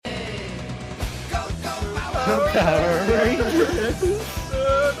Power Rangers.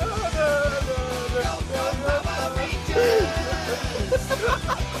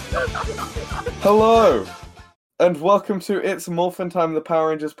 Hello, and welcome to It's Morphin Time, the Power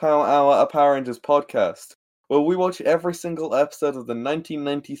Rangers Power Hour, a Power Rangers podcast, where we watch every single episode of the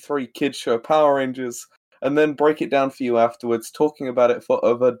 1993 kids show Power Rangers, and then break it down for you afterwards, talking about it for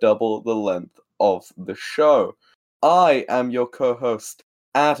over double the length of the show. I am your co-host,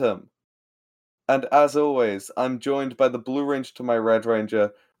 Adam, and as always, I'm joined by the Blue Ranger to my Red Ranger,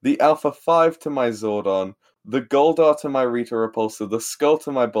 the Alpha 5 to my Zordon, the Goldar to my Rita Repulsa, the Skull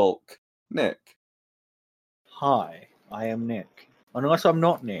to my Bulk, Nick. Hi, I am Nick. Unless I'm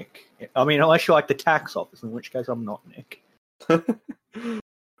not Nick. I mean, unless you're like the tax office, in which case I'm not Nick.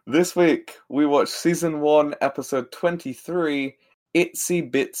 This week, we watched Season 1, Episode 23, Itsy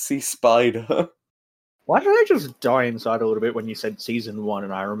Bitsy Spider. Why did I just die inside a little bit when you said Season 1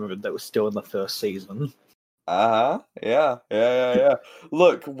 and I remembered that was still in the first season? Yeah.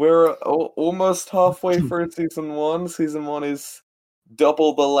 Look, we're almost halfway through Season 1. Season 1 is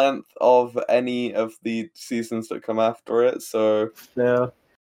double the length of any of the seasons that come after it, so... Yeah.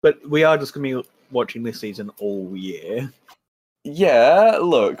 But we are just going to be watching this season all year. Yeah,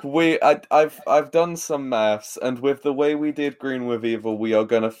 look, I've done some maths, and with the way we did Green with Evil, we are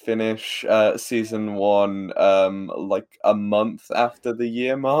gonna finish Season 1 like a month after the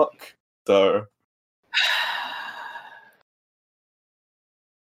year mark, so...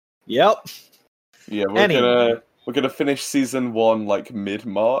 Yep. Yeah, Anyway. We're gonna finish Season 1 like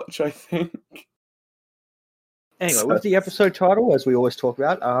mid-March, I think. Anyway, with the episode title, as we always talk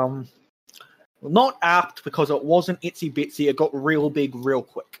about, not apt because it wasn't Itsy Bitsy, it got real big real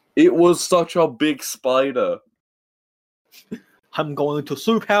quick. It was such a big spider. I'm going to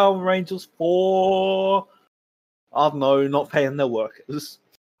sue Power Rangers for... I don't know, not paying their workers.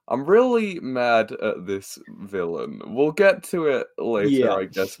 I'm really mad at this villain. We'll get to it later, I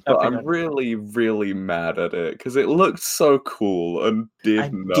guess, but I'm really, really mad at it, because it looked so cool and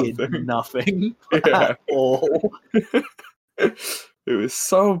did nothing. At all. It was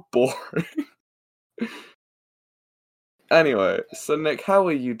so boring. Anyway, so Nick, how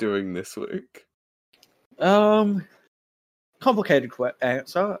are you doing this week? Complicated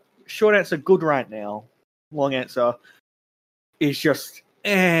answer. Short answer, good right now. Long answer is just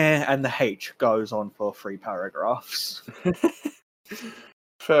and the H goes on for 3 paragraphs.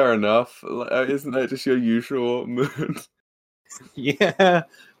 Fair enough. Isn't that just your usual mood? Yeah,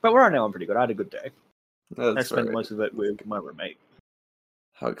 but right now I'm pretty good. I had a good day. I spent most of it with my roommate.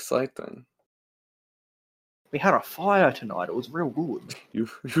 How exciting. We had a fire tonight. It was real good. You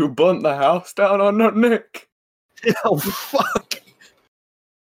burnt the house down on that, Nick? Oh, fuck.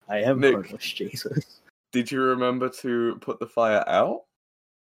 I am Nick, homeless, Jesus. Did you remember to put the fire out?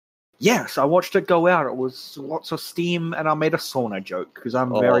 Yes, I watched it go out. It was lots of steam, and I made a sauna joke, because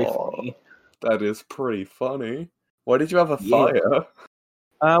I'm very funny. That is pretty funny. Why did you have a fire?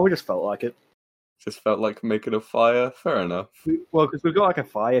 We just felt like it. Just felt like making a fire? Fair enough. Well, because we've got like a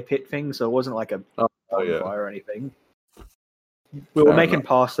fire pit thing, so it wasn't like a fire or anything. We were making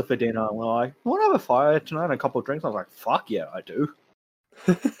pasta for dinner, and we're like, "You want to have a fire tonight and a couple of drinks?" I was like, "Fuck yeah, I do."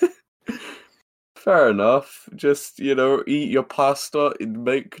 Fair enough. Just, eat your pasta,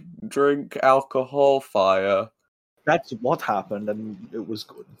 drink alcohol, fire. That's what happened, and it was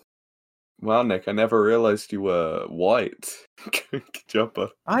good. Wow, Nick, I never realized you were white. Good jumper.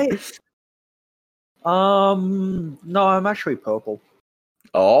 No, I'm actually purple.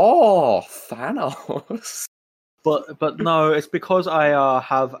 Oh, Thanos. But no, it's because I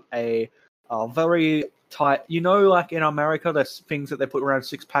have a very tight... like in America, there's things that they put around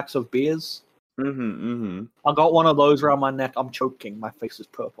 6 packs of beers? I got one of those around my neck. I'm choking. My face is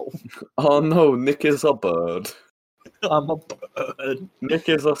purple. Oh no, Nick is a bird. I'm a bird. Nick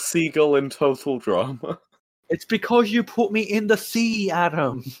is a seagull in Total Drama. It's because you put me in the sea,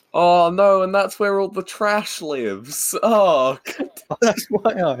 Adam. Oh no, and that's where all the trash lives. Oh, that's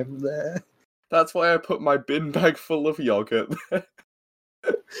why I'm there. That's why I put my bin bag full of yogurt there.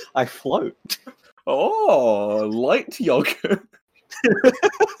 I float. Oh, light yogurt.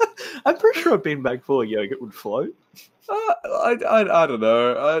 I'm pretty sure a bin bag full of yogurt would float. I don't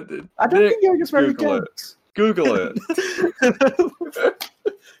know. I don't think yogurt's very dense. Google it.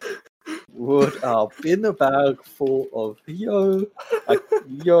 Would a bin bag full of yogurt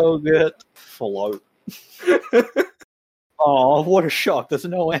float? Oh, what a shock. There's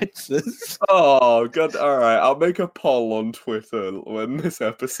no answers. Oh, God. All right. I'll make a poll on Twitter when this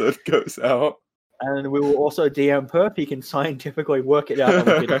episode goes out. And we will also DM Perp. He can scientifically work it out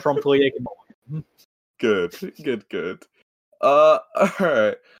and we can promptly ignore him. Good. All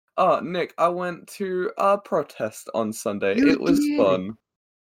right. Oh, Nick, I went to a protest on Sunday. You It was did? fun.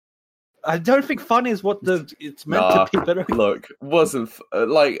 I don't think fun is what it's meant to be. But look, wasn't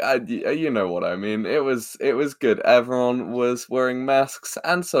you know what I mean. It was good. Everyone was wearing masks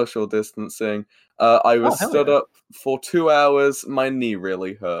and social distancing. I was stood up for 2 hours. My knee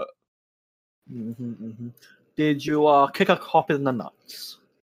really hurt. Did you kick a cop in the nuts?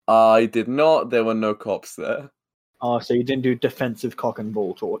 I did not. There were no cops there. Oh, so you didn't do defensive cock and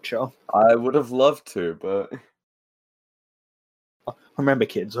ball torture? I would have loved to, but... Remember,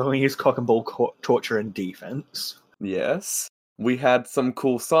 kids, only use cock and ball torture in defense. Yes. We had some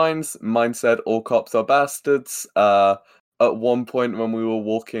cool signs. Mine said, all cops are bastards. At one point when we were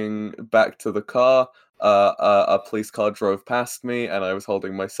walking back to the car, a police car drove past me, and I was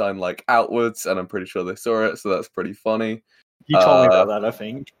holding my sign, like, outwards, and I'm pretty sure they saw it, so that's pretty funny. You told me about that, I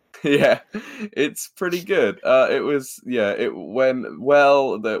think. Yeah, it's pretty good. It went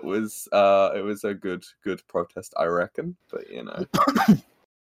well. It was a good protest, I reckon. But you know,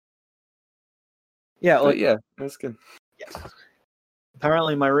 yeah, it was good. Yes.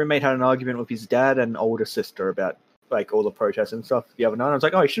 Apparently, my roommate had an argument with his dad and older sister about like all the protests and stuff the other night. I was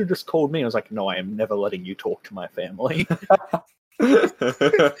like, "Oh, you should have just called me." I was like, "No, I am never letting you talk to my family."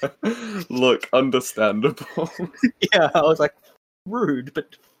 Look, understandable. Yeah, I was like, rude,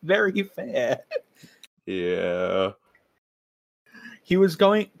 but very fair. Yeah. He was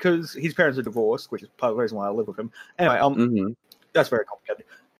going, because his parents are divorced, which is part of the reason why I live with him. Anyway, that's very complicated.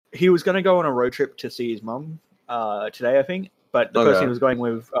 He was going to go on a road trip to see his mum today, I think, but the person he was going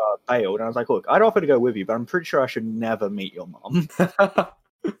with bailed, and I was like, look, I'd offer to go with you, but I'm pretty sure I should never meet your mum.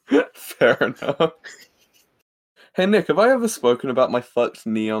 Fair enough. Hey Nick, have I ever spoken about my fucked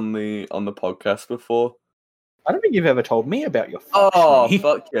knee on the podcast before? I don't think you've ever told me about your fucked knee. Oh,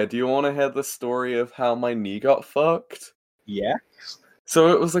 fuck yeah. Do you want to hear the story of how my knee got fucked? Yeah.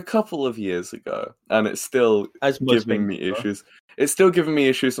 So it was a couple of years ago, and it's still giving me issues. It's still giving me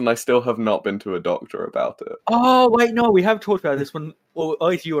issues, and I still have not been to a doctor about it. Oh, wait, no, we have talked about this one. Well, at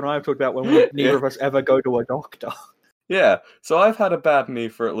least you and I have talked about when neither of us ever go to a doctor. Yeah, so I've had a bad knee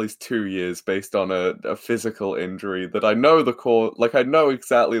for at least 2 years based on a physical injury that I know the cause, like I know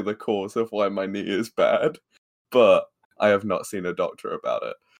exactly the cause of why my knee is bad. But I have not seen a doctor about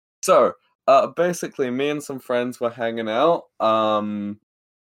it. So, basically, me and some friends were hanging out at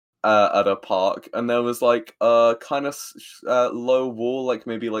a park, and there was like a kind of low wall, like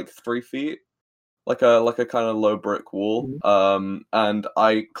maybe like 3 feet, like a kind of low brick wall. And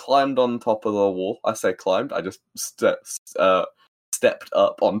I climbed on top of the wall. I say climbed. I just stepped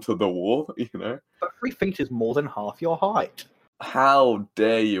up onto the wall. You know, but 3 feet is more than half your height. How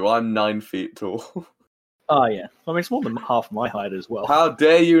dare you? I'm 9 feet tall. Oh, yeah. I mean, it's more than half my height as well. How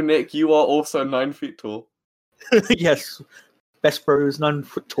dare you, Nick? You are also 9 feet tall. Yes. Best bro is 9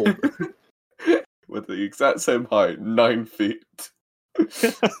 foot tall. With the exact same height, 9 feet.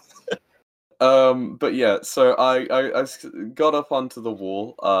 But yeah, so I got up onto the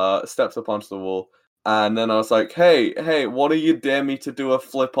wall, stepped up onto the wall, and then I was like, hey, what do you dare me to do a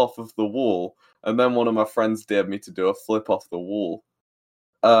flip off of the wall? And then one of my friends dared me to do a flip off the wall.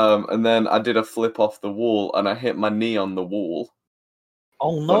 And then I did a flip off the wall, and I hit my knee on the wall.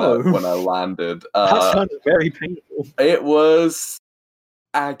 Oh no! When I landed, that sounds very painful. It was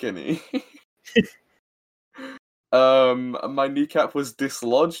agony. My kneecap was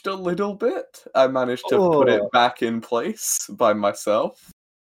dislodged a little bit. I managed to put it back in place by myself.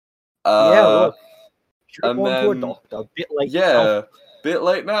 Yeah, look. Should have gone to a doctor. A bit late. Yeah. Bit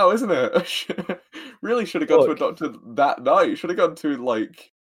late now, isn't it? Really should have gone to a doctor that night. Should have gone to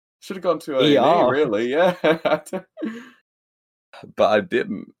A&E, really, yeah. But I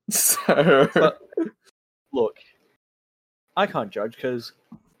didn't. So but, look, I can't judge because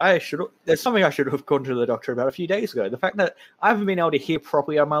there's something I should have gone to the doctor about a few days ago. The fact that I haven't been able to hear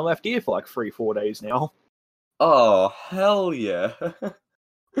properly on my left ear for like 3-4 days now. Oh, hell yeah.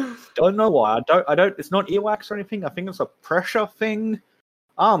 Don't know why. I don't it's not earwax or anything. I think it's a pressure thing.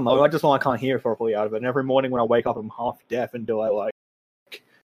 I don't know. I just know I can't hear properly out of it. And every morning when I wake up, I'm half deaf until I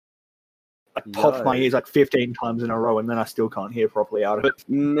pop my ears like 15 times in a row, and then I still can't hear properly out of it.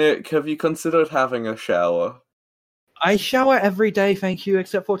 Nick, have you considered having a shower? I shower every day, thank you,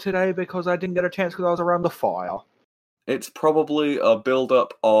 except for today because I didn't get a chance because I was around the fire. It's probably a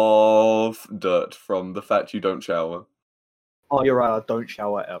build-up of dirt from the fact you don't shower. Oh, you're right. I don't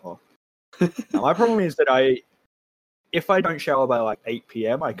shower ever. Now, my problem is that if I don't shower by like 8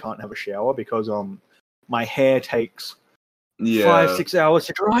 p.m., I can't have a shower because my hair takes 5-6 hours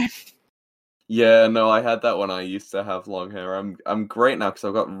to dry. Yeah, no, I had that when I used to have long hair. I'm great now because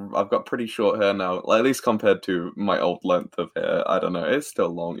I've got pretty short hair now, at least compared to my old length of hair. I don't know, it's still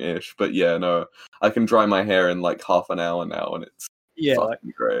long-ish, but yeah, no, I can dry my hair in like half an hour now, and it's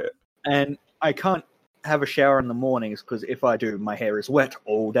fucking great. And I can't have a shower in the mornings because if I do, my hair is wet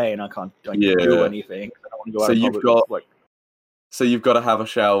all day and I can't do anything. I don't want to go out So you've got to have a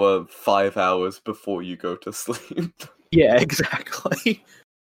shower 5 hours before you go to sleep. Yeah, exactly.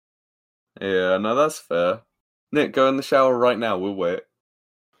 Yeah, no, that's fair. Nick, go in the shower right now. We'll wait.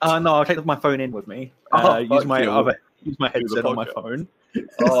 No, I'll take my phone in with me. Use my headset on my phone.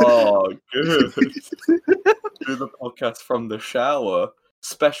 Oh, good. Do the podcast from the shower.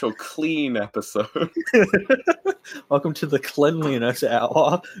 Special clean episode. Welcome to the cleanliness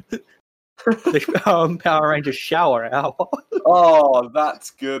hour. The Power Rangers shower hour. Oh,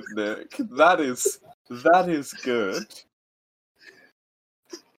 that's good, Nick. That is good.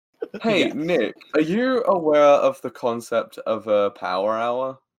 Hey, yeah. Nick, are you aware of the concept of a power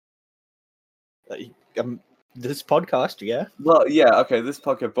hour? This podcast, yeah. Well, yeah, okay, this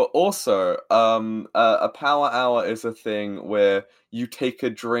podcast, but also, a power hour is a thing where you take a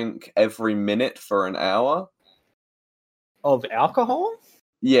drink every minute for an hour. Of alcohol?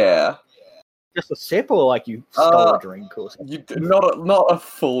 Yeah. Just a sip, or like you stole a drink, or something? Not a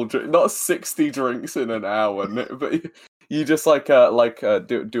full drink, not 60 drinks in an hour, but you just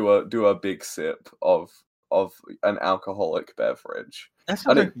do a big sip of an alcoholic beverage. That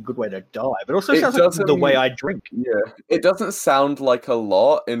sounds like a good way to die, but also sounds like the way I drink. Yeah, it doesn't sound like a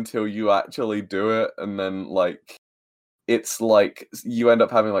lot until you actually do it, and then it's like you end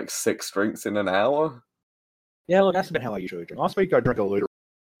up having like 6 drinks in an hour. Yeah, look, that's about how I usually drink. Last week I drank a liter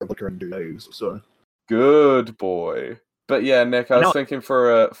of liquor in 2 days, so. Good boy. But yeah, Nick, I was thinking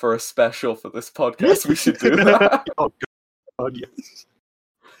for a special for this podcast, we should do that. Oh God, yes.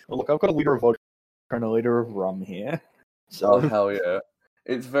 Well, look, I've got a liter of vodka and a liter of rum here. So. Oh, hell yeah.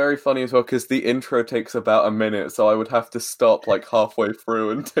 It's very funny as well, because the intro takes about a minute, so I would have to stop like halfway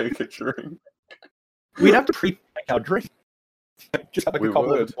through and take a drink. We'd have to pre-pack our drink. Just have a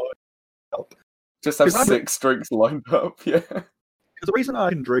couple of Just have 6 drinks lined up, yeah. Because the reason I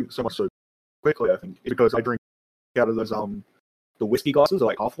can drink so much so quickly, I think, is because I drink out of those the whiskey glasses,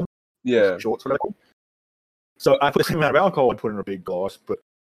 like half one. Yeah. Shorts, whatever. So I put the same amount of alcohol and put in a big glass, but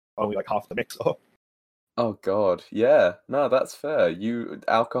only like half the mixer. Oh God, yeah. No, that's fair. You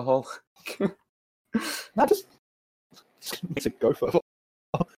alcohol. That just makes it go further.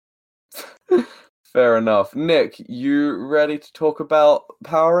 Fair enough. Nick, you ready to talk about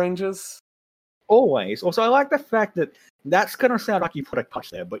Power Rangers? Always. Also, I like the fact that that's gonna sound like you put a touch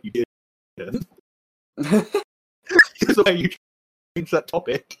there, but you didn't. Because the way you changed that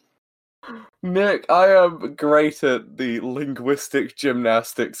topic. Nick, I am great at the linguistic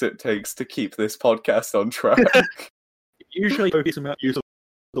gymnastics it takes to keep this podcast on track. Usually focus on use of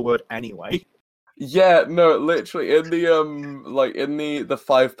the word anyway. Yeah, no, literally in the the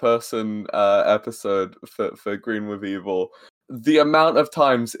 5-person episode for Green with Evil, the amount of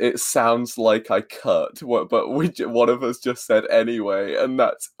times it sounds like I cut, but one of us just said anyway, and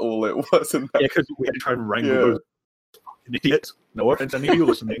that's all it was. Yeah, because we had to try and wrangle those idiots. No offense, any of you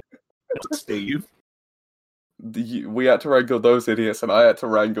listening. Steve. We had to wrangle those idiots, and I had to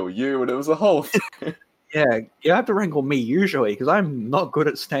wrangle you, and it was a whole thing. Yeah, you have to wrangle me usually, because I'm not good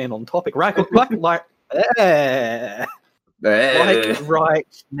at staying on topic. Like right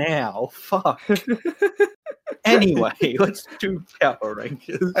now. Fuck. Anyway, let's do Power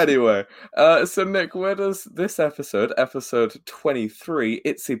Rangers. Anyway, so Nick, where does this episode 23,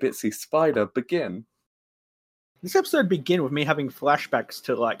 Itsy Bitsy Spider, begin? This episode begins with me having flashbacks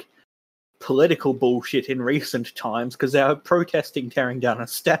to, like, political bullshit in recent times, because they were protesting tearing down a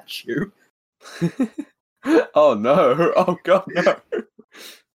statue. Oh no, oh God, no.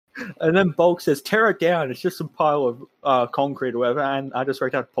 And then Bulk says, tear it down, it's just some pile of concrete or whatever, and I just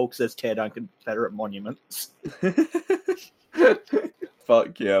wrote down, Bulk says, tear down Confederate monuments.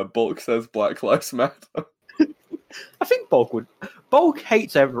 Fuck yeah, Bulk says Black Lives Matter. I think Bulk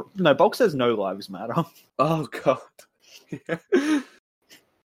hates Bulk says no lives matter. Oh God. Yeah.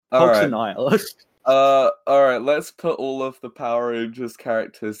 Bulk's a nihilist. Alright, let's put all of the Power Rangers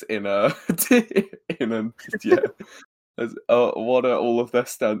characters in a yeah. What are all of their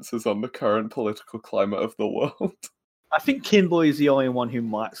stances on the current political climate of the world? I think Kimberly is the only one who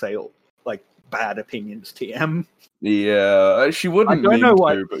might say, like, bad opinions, TM. Yeah, she wouldn't mean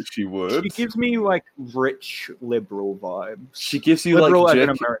to, but she would. She gives me, like, rich liberal vibes. She gives you,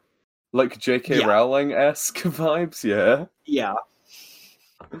 like J.K. Rowling-esque vibes, yeah? Yeah.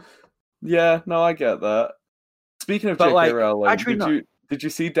 Yeah, no, I get that. Speaking of J.K. Rowling, Did you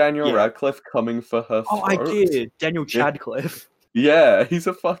see Daniel Radcliffe coming for her throat? Oh, I did. Daniel Chadcliffe. Yeah, he's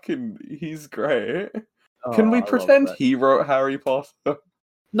great. Can we pretend he wrote Harry Potter?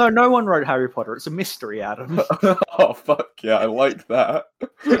 No, no one wrote Harry Potter. It's a mystery, Adam. Oh, fuck yeah, I like that.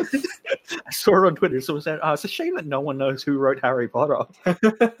 I saw it on Twitter. Someone said, it's a shame that no one knows who wrote Harry Potter.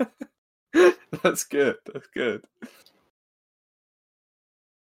 That's good. That's good.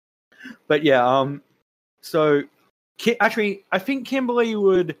 But yeah, so actually, I think Kimberly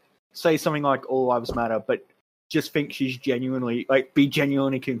would say something like "All lives matter," but just think she's genuinely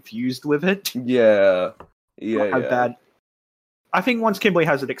confused with it. Yeah. How bad. I think once Kimberly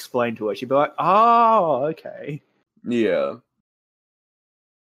has it explained to her, she'd be like, "Oh, okay." Yeah.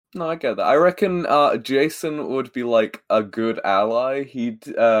 No, I get that. I reckon Jason would be like a good ally. He'd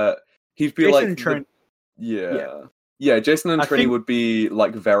be Jason like and Trent. Yeah, Jason and Trini would be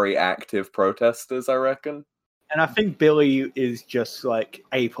like very active protesters, I reckon. And I think Billy is just like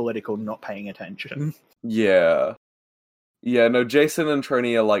apolitical, not paying attention. Yeah. Yeah, no, Jason and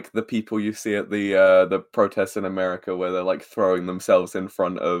Trini are like the people you see at the protests in America where they're like throwing themselves in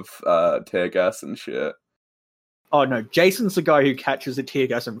front of tear gas and shit. Oh no, Jason's the guy who catches the tear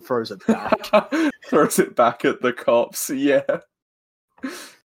gas and throws it back. Throws it back at the cops, yeah.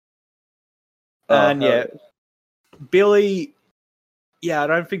 And Billy, I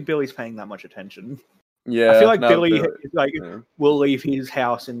don't think Billy's paying that much attention. Yeah, I feel like Billy will leave his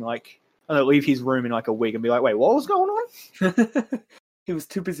house in leave his room in like a week and be like, "Wait, what was going on?" He was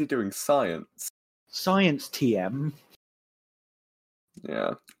too busy doing science. Science TM.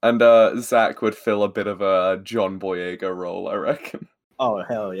 Yeah, and Zach would fill a bit of a John Boyega role, I reckon. Oh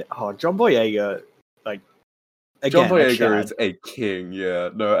hell yeah! Oh, John Boyega, John Boyega is a king. Yeah,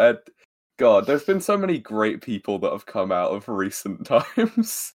 no, God, there's been so many great people that have come out of recent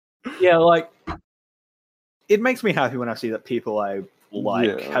times. Yeah, it makes me happy when I see that people I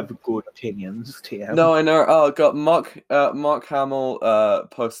have good opinions. TM. No, I know. Oh god, Mark Hamill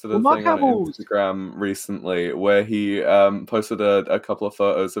posted a thing on Instagram recently where he posted a couple of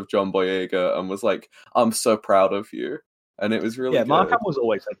photos of John Boyega and was like, "I'm so proud of you," and it was really good. Mark Hamill's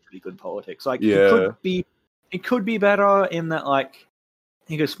always had pretty good politics. It could be better in that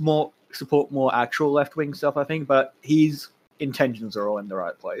he could support more actual left wing stuff, I think, but his intentions are all in the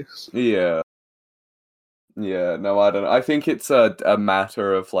right place. Yeah. Yeah, no, I don't know. I think it's a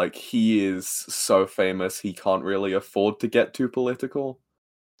matter of he is so famous he can't really afford to get too political.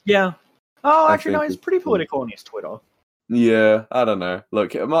 Yeah. Oh, actually, no, he's pretty political on his Twitter. Yeah, I don't know.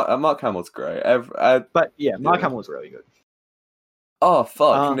 Look, Mark Hamill's great. Mark Hamill's really good. Oh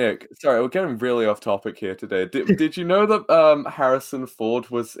fuck, Nick. Sorry, we're getting really off topic here today. Did you know that Harrison Ford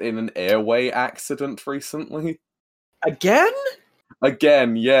was in an airway accident recently? Again?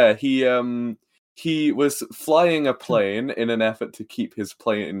 Again, yeah. He was flying a plane in an effort to keep his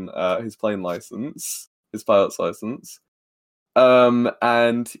plane license, his pilot's license.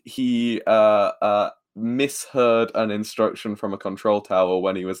 And he misheard an instruction from a control tower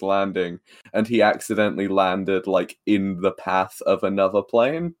when he was landing, and he accidentally landed in the path of another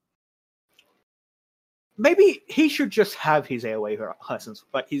plane. Maybe he should just have his airway license,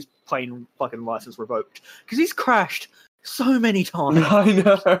 his plane fucking license revoked, because he's crashed so many times. I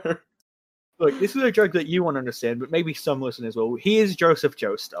know. Look, this is a joke that you won't understand, but maybe some listeners will. He is Joseph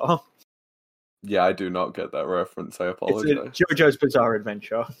Joestar. Yeah, I do not get that reference. I apologize. It's JoJo's Bizarre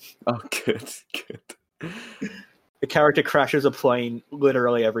Adventure. Oh, good. The character crashes a plane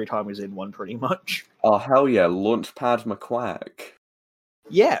literally every time he's in one, pretty much. Oh, hell yeah. Launchpad McQuack.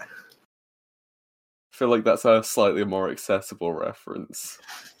 Yeah. I feel like that's a slightly more accessible reference.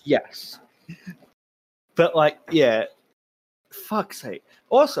 Yes. But, fuck's sake.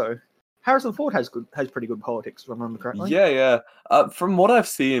 Also, Harrison Ford has pretty good politics, if I remember correctly. Yeah. From what I've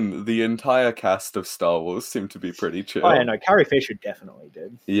seen, the entire cast of Star Wars seemed to be pretty chill. Oh, yeah, no, Carrie Fisher definitely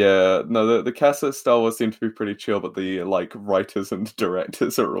did. Yeah, no, the cast of Star Wars seemed to be pretty chill, but the writers and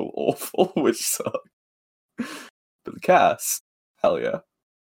directors are all awful, which sucks. But the cast, hell yeah.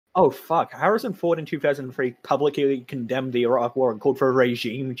 Oh, fuck. Harrison Ford in 2003 publicly condemned the Iraq War and called for a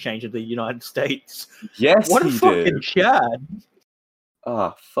regime change in the United States. Yes, what a fucking did. Chad.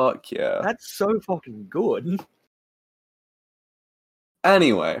 Ah, fuck yeah. That's so fucking good.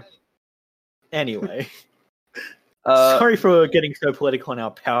 Anyway. Sorry for getting so political in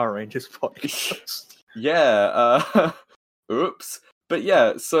our Power Rangers podcast. Yeah, oops. But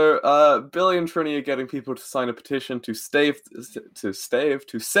yeah, so Billy and Trini are getting people to sign a petition to save the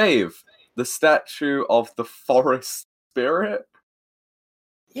statue of the forest spirit.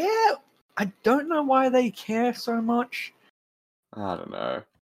 Yeah, I don't know why they care so much. I don't know.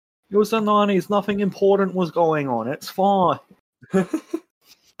 It was the 90s, nothing important was going on, it's fine.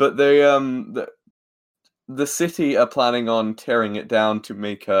 But the city are planning on tearing it down to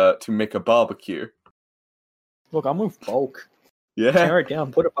make a barbecue. Look, I'm with Bulk. Yeah. Tear it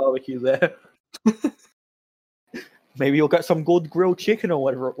down, put a barbecue there. Maybe you'll get some good grilled chicken or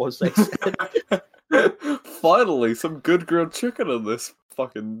whatever it was they said. Finally, some good grilled chicken in this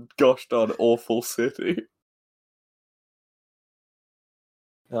fucking gosh darn awful city.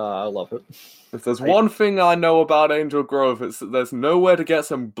 I love it. If there's one thing I know about Angel Grove, it's that there's nowhere to get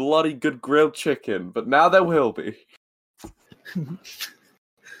some bloody good grilled chicken, but now there will be.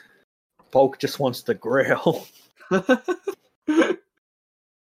 Bulk just wants to grill.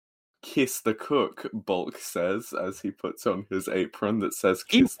 Kiss the cook, Bulk says, as he puts on his apron that says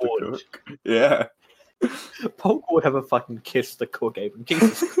kiss the cook. Yeah. Bulk would have a fucking kiss the cook apron.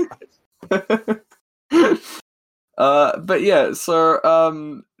 Jesus Christ. But yeah,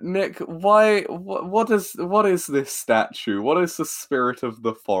 so Nick, what is this statue? What is the spirit of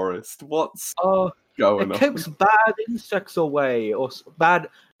the forest? What's going on? It keeps bad insects away, or bad.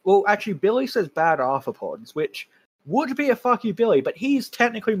 Well, actually, Billy says bad arthropods, which would be a fuck you, Billy, but he's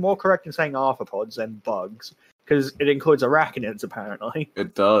technically more correct in saying arthropods than bugs because it includes arachnids, apparently.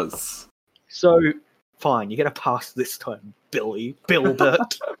 It does. So fine, you get a pass this time, Billy.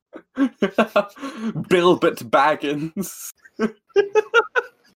 Bilbert. Bilbert Baggins.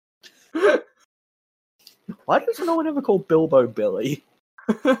 Why does no one ever call Bilbo Billy?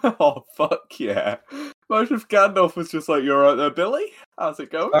 Oh, fuck yeah. Imagine if Gandalf was just like, you're right there, Billy? How's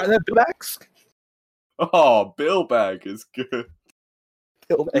it going? Right there, Bilbags? Oh, Bilbag is good.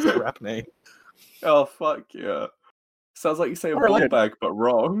 Bilbag's a rap name. Oh, fuck yeah. Sounds like you say Bilbag, but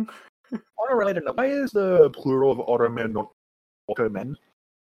wrong. On a related note, why is the plural of Ottoman not Ottomen?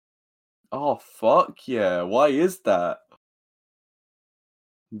 Oh, fuck yeah. Why is that?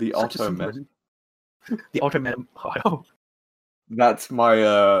 The Ottoman. The Ottoman. Oh. That's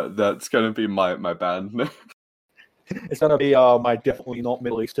gonna be my band name. It's gonna be my definitely not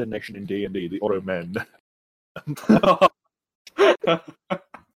Middle Eastern nation in D&D, the Ottoman.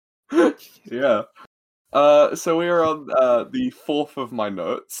 Yeah. So we are on the fourth of my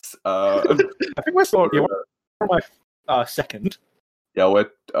notes. I think we're still on my second. Yeah, we're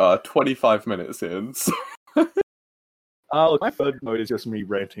 25 minutes in. So. Look, my third note is just me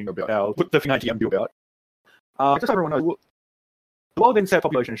ranting about how the thing I DM'd you about. Just so everyone knows, the world insect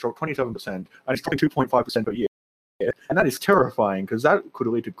population is short 27%, and it's dropping 2.5% per year. And that is terrifying, because that could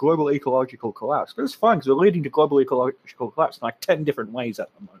lead to global ecological collapse. But it's fine, because we're leading to global ecological collapse in like 10 different ways at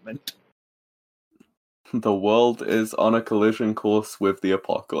the moment. The world is on a collision course with the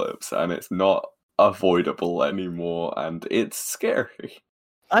apocalypse, and it's not avoidable anymore, and it's scary.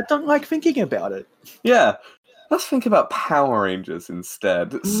 I don't like thinking about it. Yeah, let's think about Power Rangers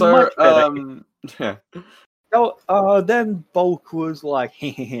instead. So, yeah. No, then Bulk was like,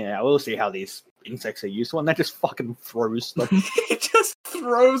 yeah, we'll see how these insects are useful, and that just fucking throws them. He just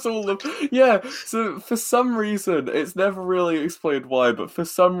throws all of them. Yeah, so for some reason, it's never really explained why, but for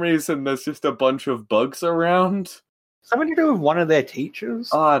some reason there's just a bunch of bugs around. Something to do with one of their teachers?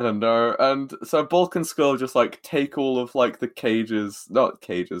 I don't know. And so Bulk and Skull just like take all of like the cages, not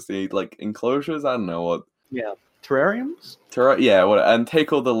cages, the like enclosures, I don't know what. Yeah. Terrariums? Yeah, and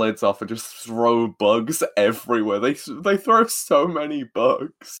take all the lids off and just throw bugs everywhere. They throw so many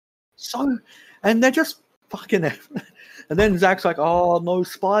bugs. And they're just fucking. And then Zach's like, "Oh, no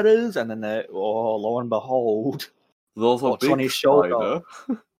spiders," and then lo and behold, there's a big on his shoulder.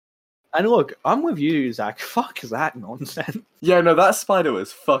 And look, I'm with you, Zach. Fuck that nonsense. Yeah, no, that spider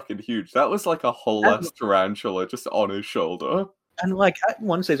was fucking huge. That was like a whole ass tarantula just on his shoulder. And like at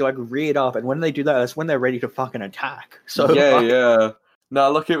one stage, like reared up, and when they do that, that's when they're ready to fucking attack. So yeah. No,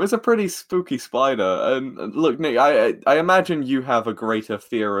 look, it was a pretty spooky spider. And look, Nick, I imagine you have a greater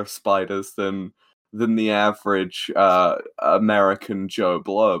fear of spiders than the average American Joe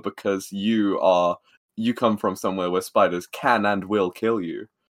Blow, because you come from somewhere where spiders can and will kill you.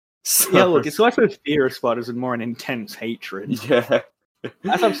 So... Yeah, look, it's less of fear of spiders and more an intense hatred. Yeah.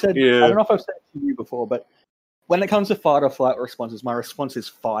 As I've said, I don't know if I've said it to you before, but when it comes to fight or flight responses, my response is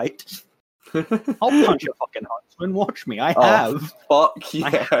fight. I'll punch a fucking huntsman. Watch me. I have. Fuck yeah.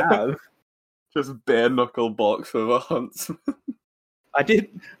 I have. Just bare knuckle box of a huntsman. I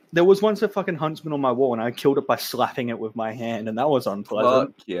did. There was once a fucking huntsman on my wall, and I killed it by slapping it with my hand, and that was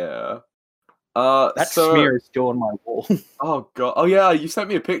unpleasant. Fuck yeah. That smear is still on my wall. Oh god. Oh yeah, you sent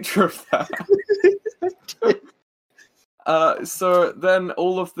me a picture of that. So then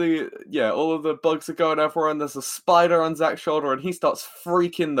all of the bugs are going everywhere, and there's a spider on Zach's shoulder, and he starts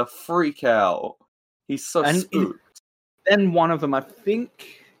freaking the freak out. He's so spooked. Then one of them, I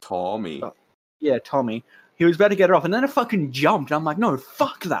think... Tommy. Yeah, Tommy. he was about to get it off, and then it fucking jumped. And I'm like, no,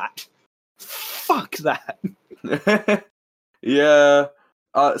 fuck that. Fuck that. Yeah.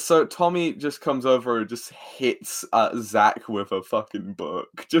 So Tommy just comes over and just hits Zach with a fucking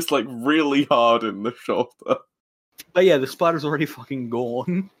book. Just, like, really hard in the shoulder. But yeah, the spider's already fucking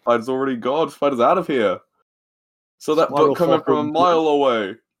gone. Spider's already gone. Spider's out of here. So that book coming from a mile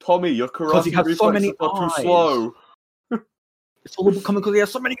away. Tommy, your karate reflexes are too slow. It's all coming because he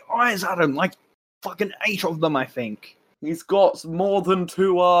has so many eyes at him. Like, fucking 8 of them, I think. He's got more than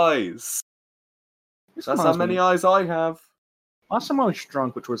 2 eyes. That's how many eyes I have. Last time I was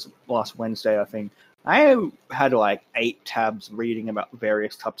drunk, which was last Wednesday, I think, I had like 8 tabs reading about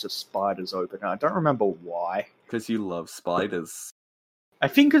various types of spiders open. I don't remember why. Because you love spiders. I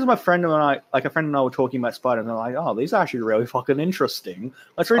think because a friend and I were talking about spiders, and they're like, oh, these are actually really fucking interesting.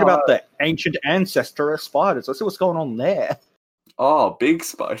 Let's read about the ancient ancestor of spiders. Let's see what's going on there. Oh, big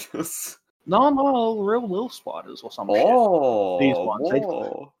spiders. No, real little spiders or something. Oh, these ones.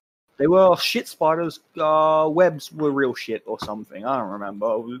 They were shit spiders. Webs were real shit or something. I don't remember.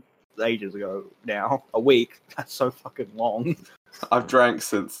 It was ages ago now. A week. That's so fucking long. I've drank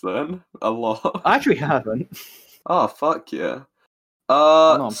since then. A lot. I actually haven't. Oh, fuck yeah.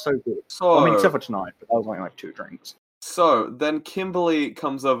 No, I'm so good. So, I mean, except for tonight. But that was only like 2 drinks. So, then Kimberly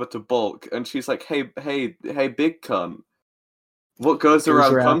comes over to Bulk, and she's like, hey, big cunt. What goes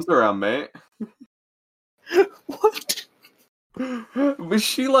around comes around, mate. What? Was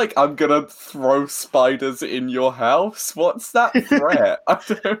she like, I'm gonna throw spiders in your house? What's that threat?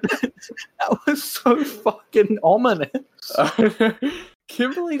 That was so fucking ominous.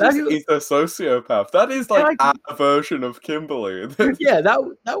 Kimberly is a sociopath. That is like our version of Kimberly. Yeah,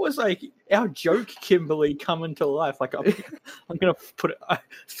 that was like our joke Kimberly coming to life. Like, I'm gonna put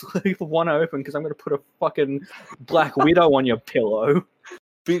leave one open because I'm gonna put a fucking Black Widow on your pillow.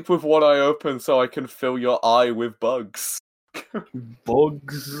 Speak with one eye open so I can fill your eye with bugs.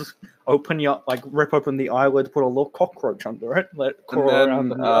 Bugs. Rip open the eyelid, put a little cockroach under it, let it crawl around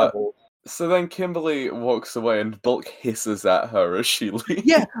the eyeball. So then Kimberly walks away and Bulk hisses at her as she leaves.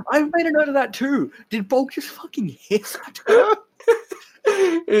 Yeah, I made a note of that too. Did Bulk just fucking hiss at her?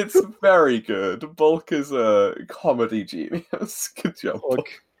 It's very good. Bulk is a comedy genius. Good job.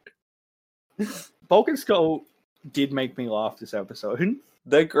 Bulk and Skull did make me laugh this episode.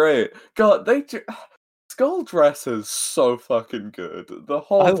 They're great. God, Skull dresses so fucking good the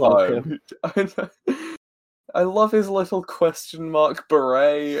whole time. I love his little question mark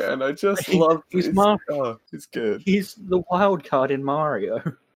beret, and I just love. He's good. He's the wild card in Mario.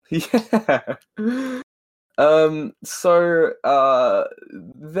 Yeah. Then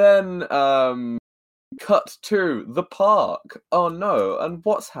cut to the park. Oh no! And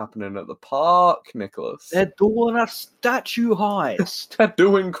what's happening at the park, Nicholas? They're doing a statue heist. They're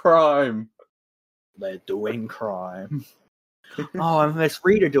doing crime. They're doing crime. Oh, and there's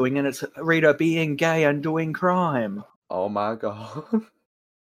Rita doing it. It's Rita being gay and doing crime. Oh my god.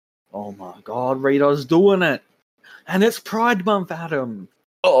 Oh my god, Rita's doing it. And it's Pride Month, Adam.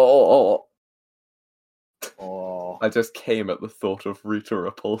 Oh. Oh. I just came at the thought of Rita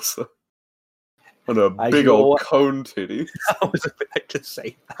Repulsa. And a big old cone titty. I was about to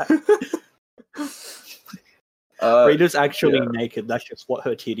say that. Rita's actually naked. That's just what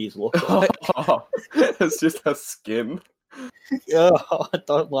her titties look like. It's just her skin. Oh, I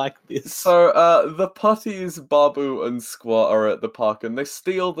don't like this. So, the putties, Babu, and Squat are at the park, and they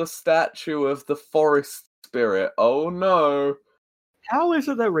steal the statue of the forest spirit. Oh no! How is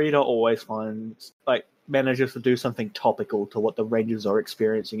it that Rita always manages to do something topical to what the Rangers are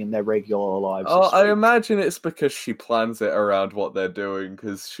experiencing in their regular lives? Oh, I imagine it's because she plans it around what they're doing,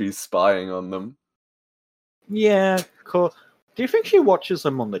 because she's spying on them. Yeah, cool. Do you think she watches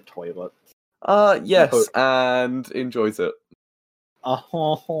them on the toilet? Yes, and enjoys it.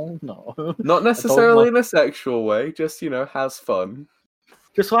 Oh, no. Not necessarily in a sexual way, just, has fun.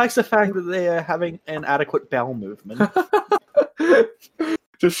 Just likes the fact that they're having an adequate bowel movement.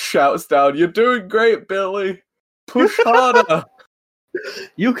 Just shouts down, "You're doing great, Billy! Push harder!"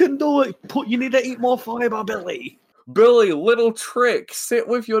 You can do it! You need to eat more fiber, Billy! Billy, little trick! Sit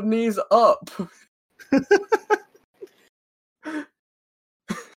with your knees up!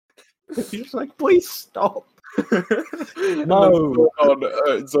 He's just like, please stop. No.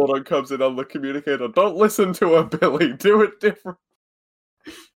 Zordon comes in on the communicator. Don't listen to her, Billy. Do it different.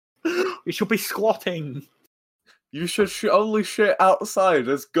 You should be squatting. You should only shit outside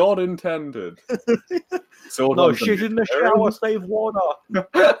as God intended. No, shit in the shower, save water.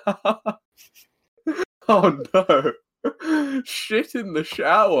 Oh no. Shit in the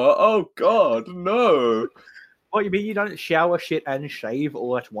shower? Oh God, no. What, you mean you don't shower, shit, and shave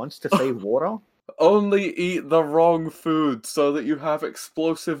all at once to save water? Only eat the wrong food so that you have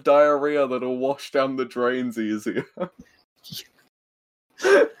explosive diarrhea that'll wash down the drains easier.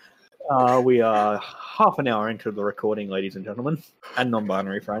 We are half an hour into the recording, ladies and gentlemen, and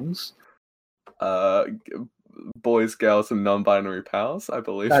non-binary friends. Boys, girls, and non-binary pals, I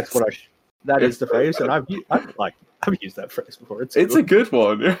believe. That's what that is the phrase, and I've used that phrase before. It's a good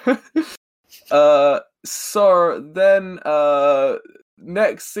one. So then,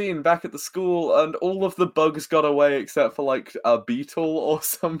 next scene back at the school, and all of the bugs got away except for like a beetle or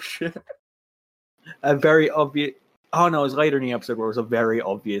some shit. A very obvious. Oh no, it was later in the episode where it was a very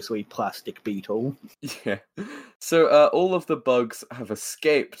obviously plastic beetle. Yeah. So all of the bugs have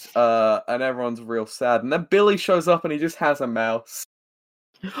escaped, and everyone's real sad. And then Billy shows up and he just has a mouse.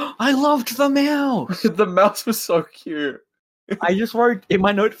 I loved the mouse! The mouse was so cute. I just wrote in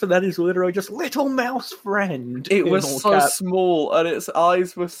my note for that is literally just little mouse friend. It was so small and its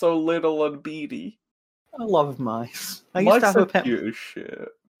eyes were so little and beady. I love mice. I used to have a pet. Cute as shit.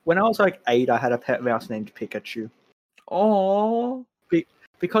 When I was like 8, I had a pet mouse named Pikachu. Oh,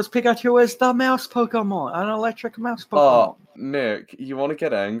 because Pikachu is the mouse Pokemon, an electric mouse Pokemon. Oh, Nick, you want to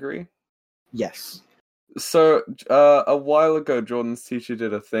get angry? Yes. So, a while ago, Jordan's teacher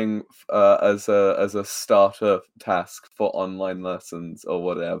did a thing as a starter task for online lessons or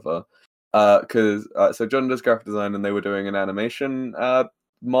whatever. So Jordan does graphic design, and they were doing an animation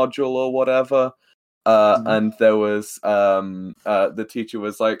module or whatever. And there was the teacher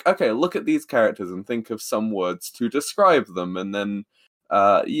was like, okay, look at these characters and think of some words to describe them, and then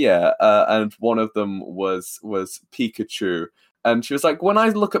and one of them was Pikachu, and she was like, when I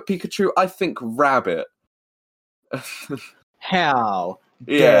look at Pikachu, I think rabbit. How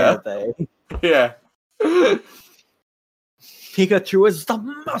dare they? Yeah. Pikachu is the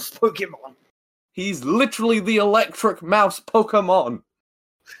mouse Pokemon. He's literally the electric mouse Pokemon.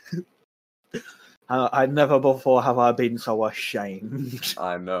 I never before have I been so ashamed.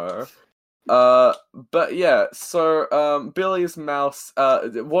 I know. But yeah, so Billy's mouse,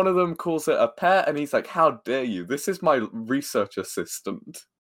 one of them calls it a pet, and he's like, how dare you? This is my research assistant.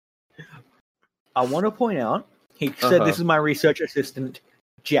 I want to point out, he said this is my research assistant,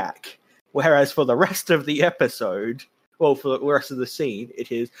 Jack. Whereas for the rest of the episode, well, for the rest of the scene,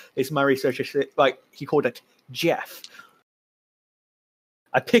 it's my research assistant, like, he called it Jeff.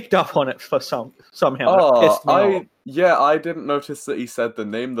 I picked up on it for somehow. Oh, it pissed me off. I didn't notice that he said the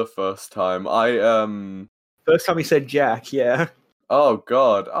name the first time. First time he said Jack, yeah. Oh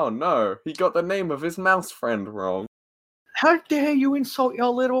god, oh no, he got the name of his mouse friend wrong. How dare you insult your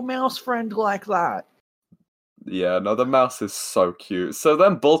little mouse friend like that? Yeah, no, the mouse is so cute. So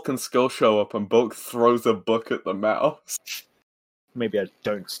then Bulk and Skull show up, and Bulk throws a book at the mouse. Maybe I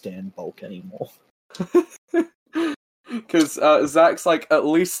don't stand Bulk anymore. Because Zach's like, at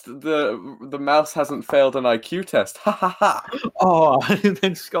least the mouse hasn't failed an IQ test. Ha ha ha. Oh, and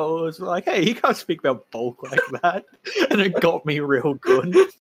then Skull was like, hey, you can't speak about Bulk like that. And it got me real good.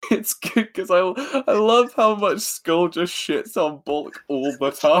 It's good because I love how much Skull just shits on Bulk all the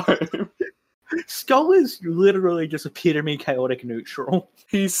time. Skull is literally just epitome chaotic neutral.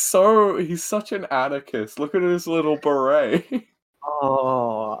 He's such an anarchist. Look at his little beret.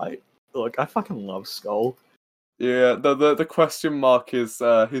 Oh, I fucking love Skull. Yeah, the question mark is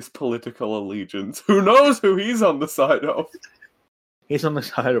his political allegiance. Who knows who he's on the side of? He's on the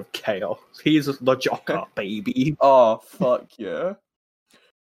side of chaos. He's the Joker, baby. Oh, fuck yeah.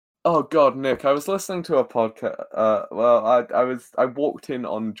 Oh god, Nick, I was listening to a podcast. I walked in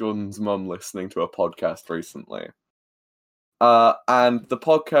on Jordan's mum listening to a podcast recently. And the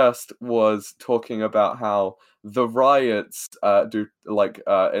podcast was talking about how the riots the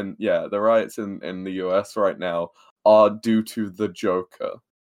riots in the US right now are due to the Joker.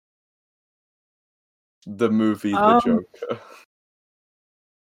 The movie The Joker.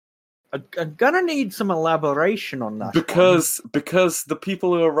 I'm gonna need some elaboration on that. Because the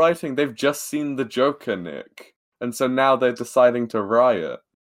people who are writing, they've just seen The Joker, Nick. And so now they're deciding to riot.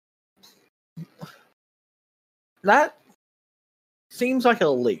 That seems like a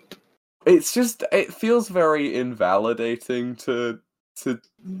leap. It's just, it feels very invalidating to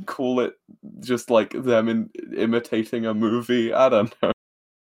call it just like them imitating a movie. I don't know.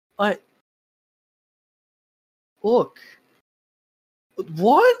 Look.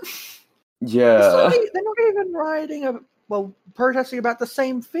 What? Yeah. They're not even rioting, protesting about the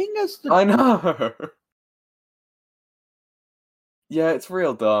same thing as the... I know! Yeah, it's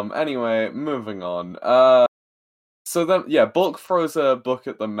real dumb. Anyway, moving on. So then, yeah, Bulk throws a book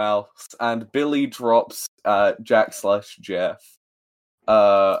at the mouse, and Billy drops Jack/Jeff.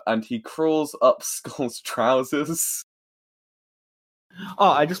 And he crawls up Skull's trousers. Oh,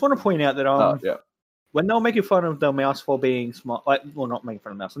 I just want to point out that yeah. When they were making fun of the mouse for being smart, not making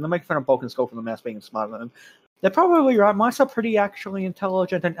fun of the mouse, and they're making fun of Bulk and Skull for the mouse being smarter than them, they're probably right. Mice are pretty actually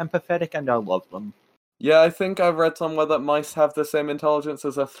intelligent and empathetic, and I love them. Yeah, I think I've read somewhere that mice have the same intelligence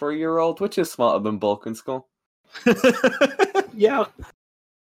as a 3-year-old, which is smarter than Bulk and Skull. Yeah.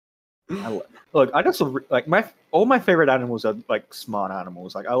 Look, I just like all my favorite animals are like smart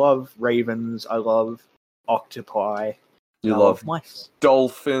animals. Like I love ravens, I love octopi. I love mice.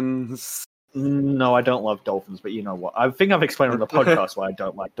 Dolphins. No, I don't love dolphins, but you know what? I think I've explained on the podcast why I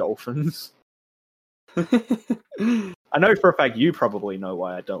don't like dolphins. I know for a fact you probably know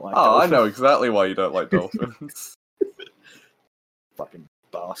why I don't like dolphins. I know exactly why you don't like dolphins. Fucking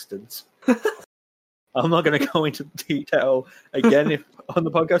bastards. I'm not going to go into detail again on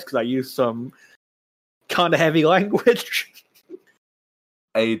the podcast because I use some kind of heavy language.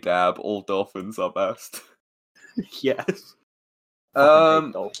 A-dab, all dolphins are best. Yes.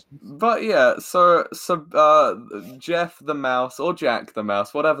 But yeah, so Jeff the mouse, or Jack the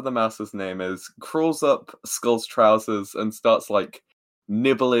mouse, whatever the mouse's name is, crawls up Skull's trousers and starts like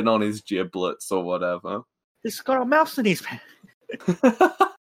nibbling on his giblets or whatever. He's got a mouse in his pants.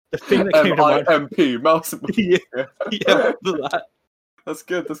 The thing that came to mind. M-I-M-P, mouse. Yeah, that. That's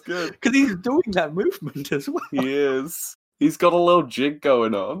good. Because he's doing that movement as well. He is. He's got a little jig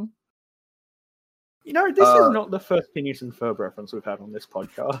going on. You know, this is not the first Phineas and Ferb reference we've had on this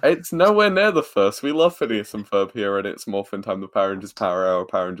podcast. It's nowhere near the first. We love Phineas and Ferb here at It's Morphin Time, the Power Rangers Power Hour,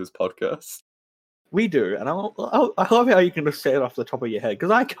 Power Rangers podcast. We do, and I love how you can just say it off the top of your head,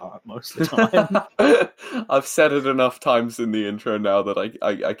 because I can't most of the time. I've said it enough times in the intro now that I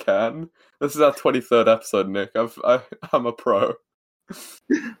can. This is our 23rd episode, Nick. I'm a pro.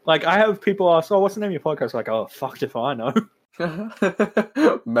 Like, I have people ask, what's the name of your podcast? Like, oh, fucked if I know.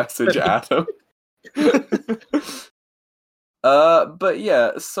 Message Adam. But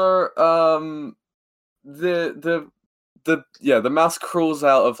yeah, so the mouse crawls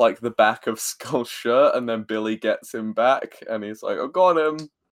out of like the back of Skull's shirt, and then Billy gets him back, and he's like, "I got him,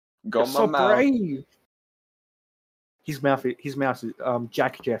 got my mouth." Brave. His mouse.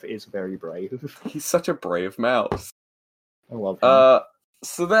 Jack Jeff is very brave. He's such a brave mouse. I love him.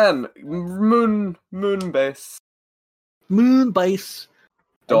 So then Moonbase,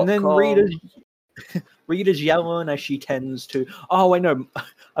 and then Rita's yelling as she tends to. Oh, I know.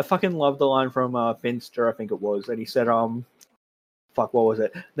 I fucking love the line from Finster, I think it was, and he said, fuck, what was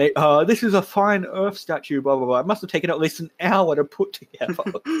it? This is a fine Earth statue, blah, blah, blah. It must have taken at least an hour to put together.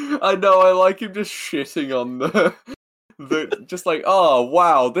 I know, I like him just shitting on the just like, oh,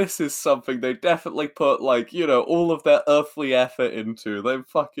 wow, this is something they definitely put, like, you know, all of their earthly effort into. They're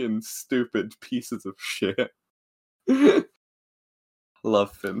fucking stupid pieces of shit.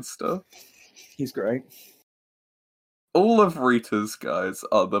 Love Finster. He's great. All of Rita's guys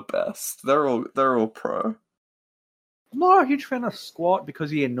are the best. They're all pro. I'm not a huge fan of Squat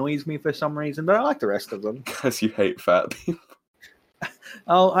because he annoys me for some reason, but I like the rest of them. Because you hate fat people.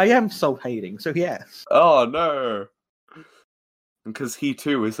 Oh, I am self-hating, so yes. Oh, no. Because he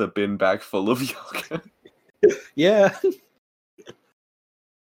too is a bin bag full of yogurt. Yeah.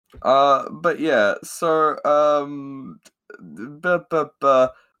 But yeah, so,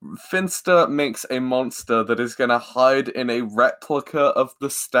 Finster makes a monster that is gonna hide in a replica of the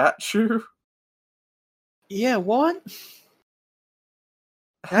statue. Yeah, what?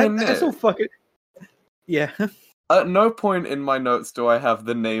 Hey, that's all fucking... Yeah. At no point in my notes do I have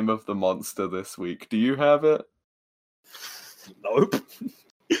the name of the monster this week. Do you have it? Nope.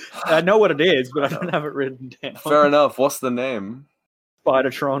 I know what it is, but I don't have it written down. Fair enough. What's the name?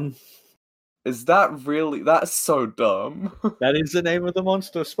 Spidertron. Is that really... That's so dumb. That is the name of the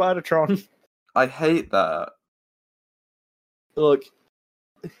monster, Spidertron. I hate that. Look,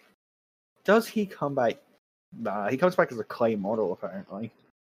 does he come back? Nah, he comes back as a clay model, apparently.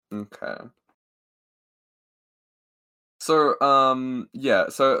 Okay. So, yeah,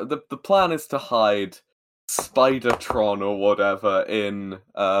 so the plan is to hide Spidertron or whatever in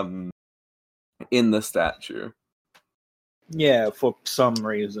the statue. Yeah, for some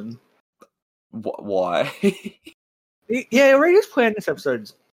reason. Why? Yeah, Rita's plan this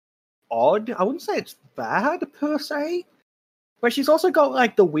episode's odd. I wouldn't say it's bad, per se. But she's also got,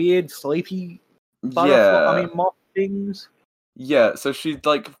 like, the weird sleepy butterfly, moth things. Yeah, so she,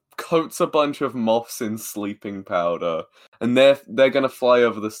 like, coats a bunch of moths in sleeping powder, and they're gonna fly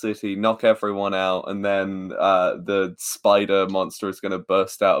over the city, knock everyone out, and then the spider monster is gonna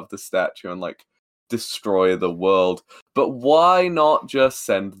burst out of the statue and, like, destroy the world. But why not just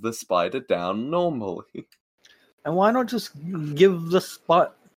send the spider down normally? And why not just give the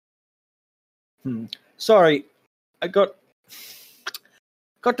spot... Sorry, I got...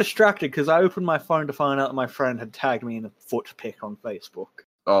 got distracted because I opened my phone to find out that my friend had tagged me in a foot pic on Facebook.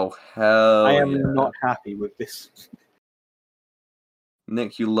 Oh, hell I am not happy with this.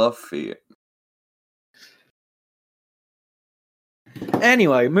 Nick, you love feet.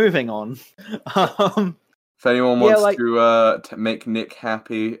 Anyway, moving on. If anyone wants to make Nick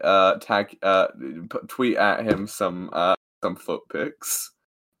happy, tweet at him some foot pics.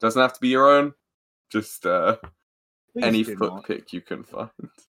 Doesn't have to be your own. Just any foot pic you can find.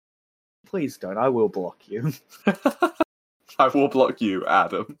 Please don't. I will block you. I will block you,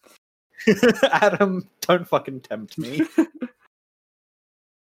 Adam. Adam, don't fucking tempt me.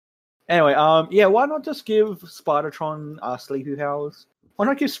 Anyway, why not just give Spidertron sleepy powers? Why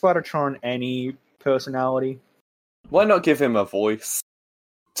not give Spidertron any personality? Why not give him a voice?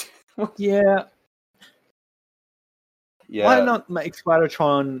 Yeah. Why not make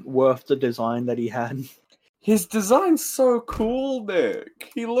Spidertron worth the design that he had? His design's so cool,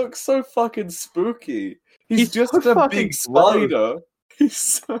 Nick. He looks so fucking spooky. He's just so a big spider.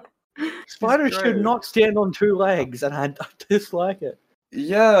 Spiders should not stand on two legs, and I dislike it.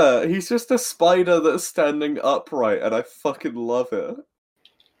 Yeah, he's just a spider that's standing upright, and I fucking love it.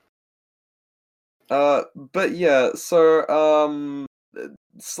 But yeah, so,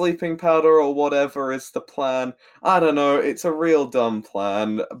 sleeping powder or whatever is the plan. I don't know, it's a real dumb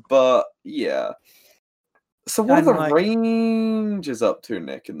plan, but yeah. So what are the Rangers up to,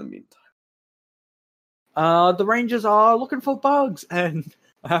 Nick, in the meantime? The Rangers are looking for bugs, and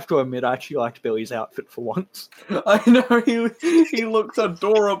I have to admit, I actually liked Billy's outfit for once. I know, he looked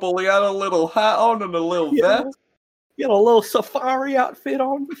adorable. He had a little hat on and a little vest. He had a little safari outfit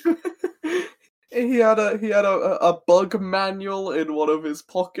on. He had a bug manual in one of his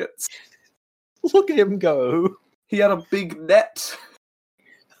pockets. Look at him go. He had a big net.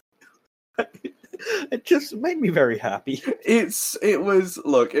 It just made me very happy. It was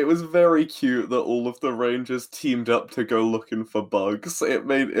very cute that all of the Rangers teamed up to go looking for bugs. It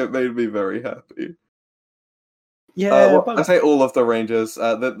made me very happy. Yeah, I say all of the Rangers.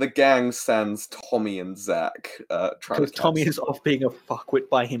 The gang stands Tommy and Zach. Because Tommy is off being a fuckwit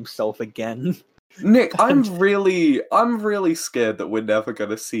by himself again. Nick, I'm really scared that we're never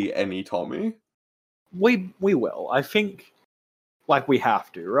gonna see any Tommy. We will. I think, we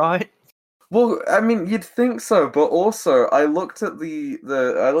have to, right? Well, I mean, you'd think so, but also I looked at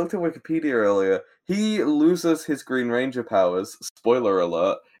I looked at Wikipedia earlier. He loses his Green Ranger powers, spoiler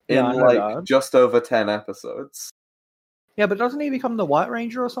alert, in just over 10 episodes. Yeah, but doesn't he become the White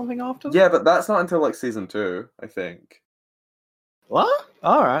Ranger or something after? Yeah, but that's not until season 2, I think. What?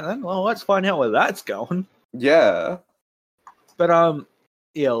 Alright then, well, let's find out where that's going. Yeah. But,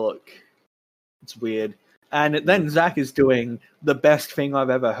 yeah, look. It's weird. And then Zach is doing the best thing I've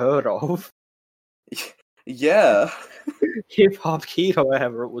ever heard of. Yeah. Hip-hop keto,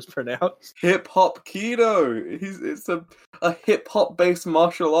 however it was pronounced. Hip-hop keto! It's a hip-hop based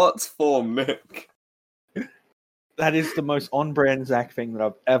martial arts form, Nick. That is the most on-brand Zach thing that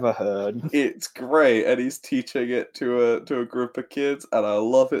I've ever heard. It's great, and he's teaching it to a group of kids, and I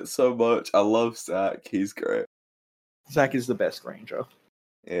love it so much. I love Zach. He's great. Zach is the best Ranger.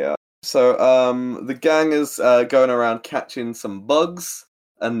 Yeah. So, the gang is going around catching some bugs,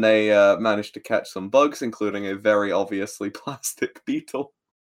 and they managed to catch some bugs, including a very obviously plastic beetle.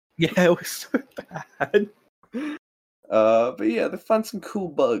 Yeah, it was so bad. But yeah, they found some cool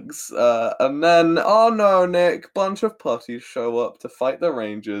bugs. And then, oh no, Nick, bunch of putties show up to fight the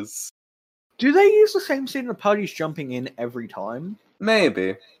Rangers. Do they use the same scene of putties jumping in every time?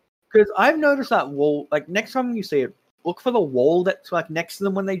 Maybe. Because I've noticed that wall, next time you see it, look for the wall that's, next to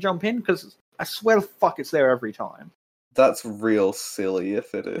them when they jump in, because I swear to fuck it's there every time. That's real silly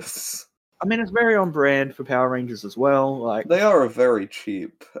if it is. I mean, it's very on brand for Power Rangers as well. They are a very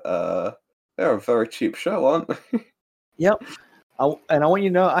cheap, show, aren't they? Yep. And I want you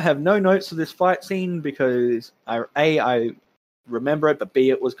to know, I have no notes for this fight scene because, I remember it, but B,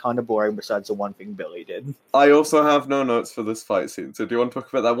 it was kind of boring besides the one thing Billy did. I also have no notes for this fight scene, so do you want to talk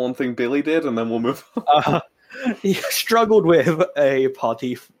about that one thing Billy did, and then we'll move on? He struggled with a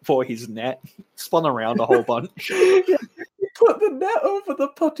putty for his net, spun around a whole bunch. Yeah, he put the net over the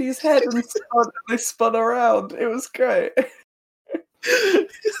putty's head and they spun around. It was great.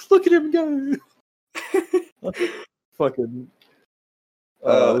 Look at him go. Fucking. It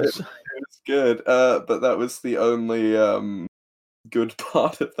was good, but that was the only good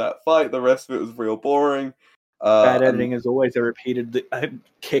part of that fight. The rest of it was real boring. Bad editing is always a repeated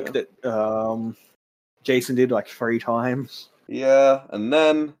kick that Jason did 3 times. Yeah, and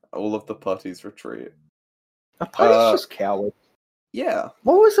then all of the putties retreat. A putty's just coward. Yeah.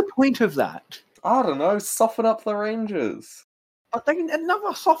 What was the point of that? I don't know, soften up the Rangers. But it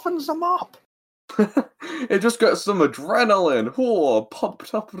never softens them up. It just gets some adrenaline. Whoa,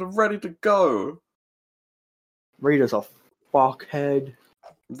 pumped up and ready to go. Rita's a fuckhead.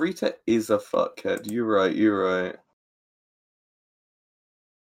 Rita is a fuckhead. You're right.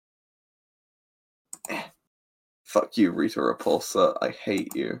 Fuck you, Rita Repulsa. I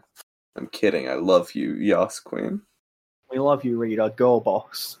hate you. I'm kidding. I love you, Yas Queen. We love you, Rita. Girl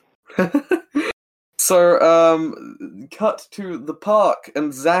boss. So, cut to the park,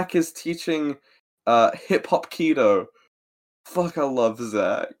 and Zack is teaching hip hop keto. Fuck, I love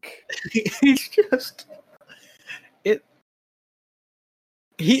Zack. He's just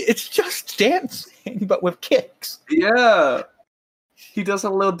it's just dancing, but with kicks. Yeah. He does a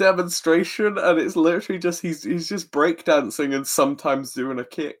little demonstration, and it's literally just he's just breakdancing and sometimes doing a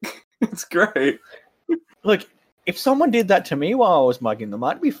kick. It's great. Look, if someone did that to me while I was mugging them,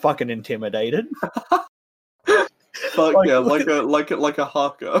 I'd be fucking intimidated. Fuck yeah, like a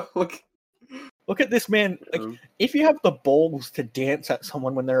haka. Look at this man. Like, if you have the balls to dance at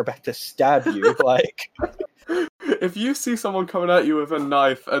someone when they're about to stab you, like. If you see someone coming at you with a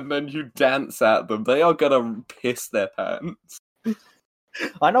knife and then you dance at them, they are gonna piss their pants.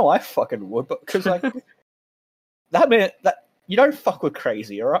 I know I fucking would, but because like that man, that you don't fuck with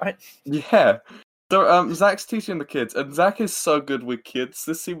crazy, all right? Yeah. So Zack's teaching the kids, and Zack is so good with kids.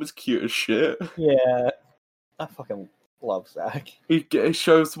 This scene was cute as shit. Yeah, I fucking love Zack. He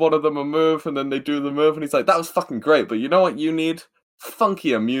shows one of them a move, and then they do the move, and he's like, "That was fucking great, but you know what you need?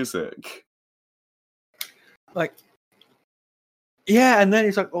 Funkier music." Like, yeah, and then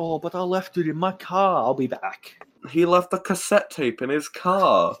he's like, "Oh, but I left it in my car. I'll be back." He left the cassette tape in his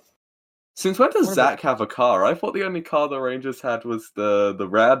car. Since when does Zack have a car? I thought the only car the Rangers had was the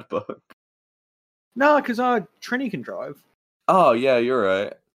Radbug. No, because Trini can drive. Oh yeah, you're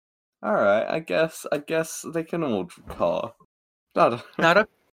right. All right, I guess they can all car.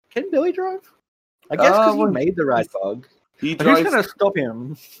 Can Billy drive? I guess because he made the Radbug. He drives. Who's gonna stop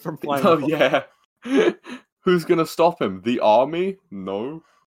him from flying? Oh yeah. Who's gonna stop him? The army? No.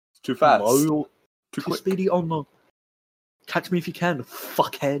 It's too fast. No. Too quick. Speedy on the. Catch me if you can,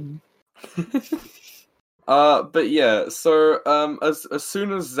 fuckhead. But yeah, so as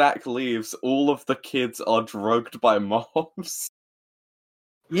soon as Zack leaves, all of the kids are drugged by mobs.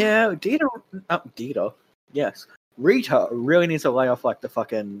 Yeah, Dita. Yes, Rita really needs to lay off like the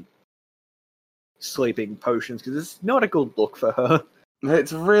fucking sleeping potions because it's not a good look for her.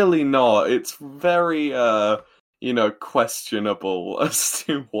 It's really not. It's very questionable as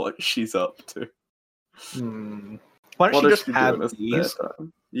to what she's up to. Why don't she just have these?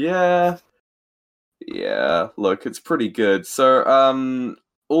 Yeah. Look, it's pretty good. So,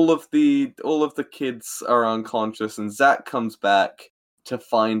 all of the kids are unconscious, and Zack comes back to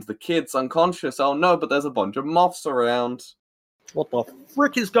find the kids unconscious. Oh no! But there's a bunch of moths around. What the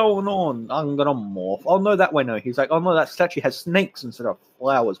frick is going on? I'm gonna morph. Oh no, that way no. He's like, oh no, that statue has snakes instead of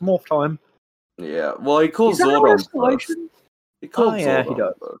flowers. Morph time. Yeah. Well, he calls Zordon first. He calls Zordon. He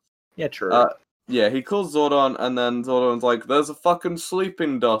does. Yeah, true. Yeah, he calls Zordon, and then Zordon's like, "There's a fucking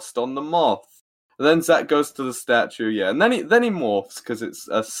sleeping dust on the moth." And then Zack goes to the statue, yeah, and then he morphs because it's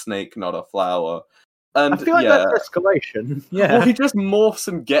a snake, not a flower. And I feel like that's escalation. Yeah. Well, he just morphs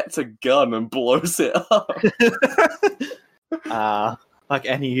and gets a gun and blows it up. Like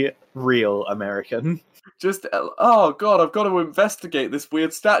any real American. Just, oh god, I've got to investigate this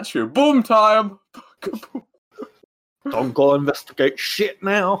weird statue. Boom time! Don't go investigate shit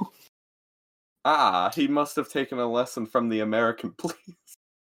now. He must have taken a lesson from the American police.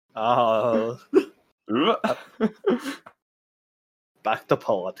 Back to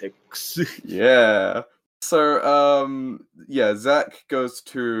politics. Yeah. So, Zack goes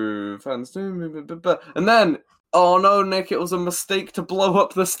to fans, and then, oh no, Nick, it was a mistake to blow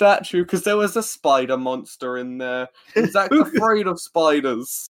up the statue because there was a spider monster in there. And Zack's afraid of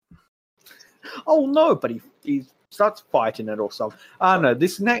spiders. Oh no, but he starts fighting it or something. I don't know.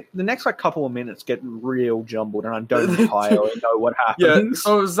 The next like couple of minutes get real jumbled, and I don't entirely know what happens. Yeah,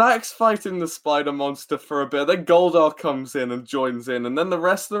 so Zack's fighting the spider monster for a bit. Then Goldar comes in and joins in, and then the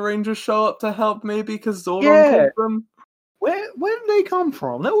rest of the Rangers show up to help, maybe because Zordon called them. Where did they come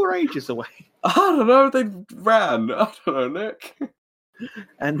from? They were ages away. I don't know. They ran. I don't know, Nick.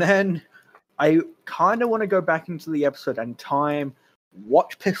 And then I kind of want to go back into the episode and time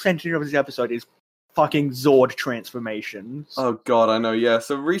what percentage of this episode is fucking Zord transformations. Oh god, I know, yeah.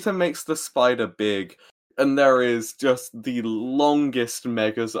 So Rita makes the spider big, And there is just the longest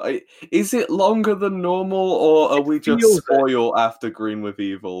Megazord. Is it longer than normal, or are we just spoiled after Green with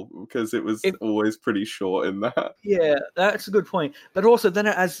Evil? Because it was always pretty short in that. Yeah, that's a good point. But also, then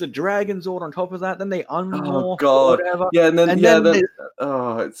it adds the Dragon Zord on top of that. Then they unmorph oh god, or whatever. Yeah, and then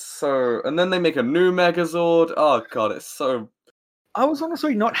it's so. And then they make a new Megazord. Oh god, it's so. I was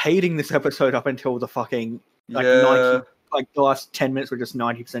honestly not hating this episode up until the fucking 90. Like the last 10 minutes were just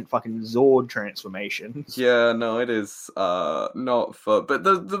 90% fucking Zord transformations. Yeah, no, it is not fun. But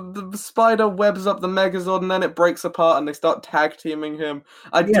the spider webs up the Megazord and then it breaks apart and they start tag teaming him.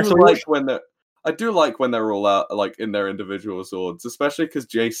 I do like when they're all out like in their individual Zords, especially because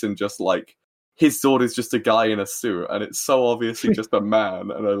Jason just like his Zord is just a guy in a suit and it's so obviously just a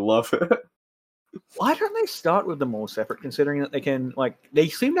man and I love it. Why don't they start with them all separate, considering that they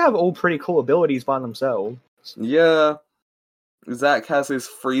seem to have all pretty cool abilities by themselves? Yeah. Zack has his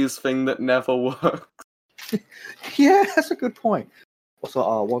freeze thing that never works. Yeah, that's a good point.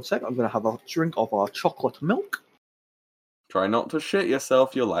 Also, one sec, I'm going to have a drink of our chocolate milk. Try not to shit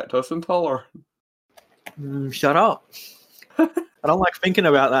yourself, you're lactose intolerant. Shut up. I don't like thinking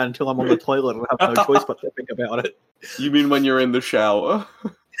about that until I'm on the toilet and have no choice but to think about it. You mean when you're in the shower?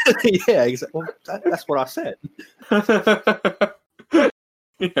 Yeah, exactly. Well, that's what I said.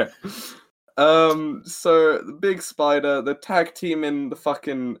 Yeah. So the big spider, the tag team in the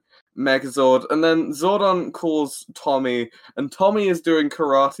fucking Megazord, and then Zordon calls Tommy, and Tommy is doing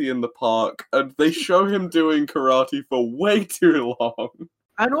karate in the park, and they show him doing karate for way too long.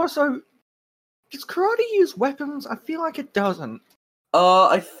 And also, does karate use weapons? I feel like it doesn't.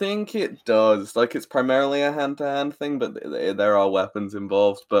 I think it does. Like, it's primarily a hand-to-hand thing, but there are weapons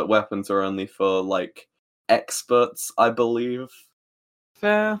involved, but weapons are only for, like, experts, I believe.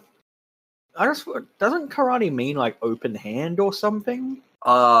 Fair. Doesn't karate mean like open hand or something?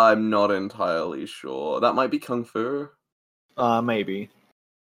 I'm not entirely sure. That might be kung fu. Maybe.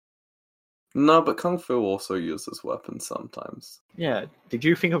 No, but kung fu also uses weapons sometimes. Yeah. Did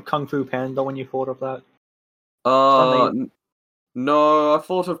you think of Kung Fu Panda when you thought of that? No, I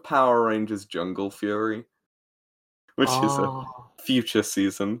thought of Power Rangers Jungle Fury, which is a future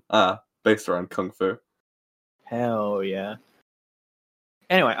season. Based around kung fu. Hell yeah.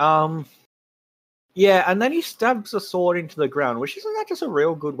 Anyway, yeah, and then he stabs the sword into the ground, which isn't that just a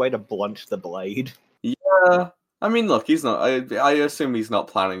real good way to blunt the blade? Yeah, I mean, look, he's not. I assume he's not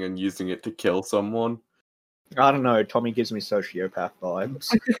planning on using it to kill someone. I don't know. Tommy gives me sociopath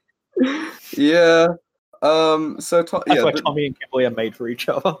vibes. Yeah. That's why Tommy and Kimberly are made for each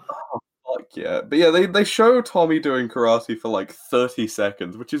other. Oh, fuck yeah! But yeah, they show Tommy doing karate for like 30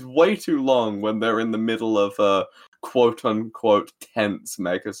 seconds, which is way too long when they're in the middle of a quote unquote tense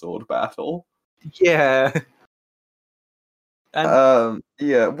Megazord battle. Yeah. And,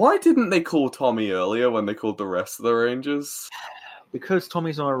 yeah. Why didn't they call Tommy earlier when they called the rest of the Rangers? Because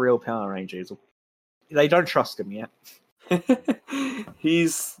Tommy's not a real Power Ranger. They don't trust him yet.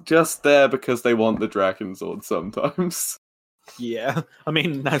 He's just there because they want the Dragon Zord sometimes. Yeah. I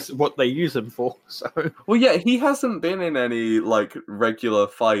mean, that's what they use him for, so... Well, yeah, he hasn't been in any, like, regular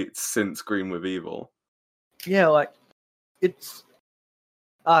fights since Green with Evil. Yeah, like, it's...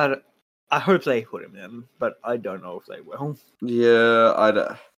 I hope they put him in, but I don't know if they will. Yeah,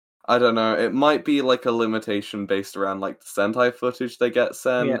 I don't know. It might be like a limitation based around like the Sentai footage they get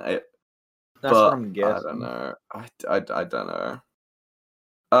sent. Yeah, that's what I'm guessing. I don't know. I don't know.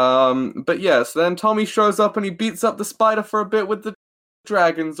 But yeah, so then Tommy shows up and he beats up the spider for a bit with the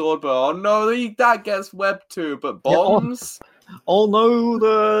Dragon Zord, but oh no, that gets webbed too, but bombs? Yeah, oh no,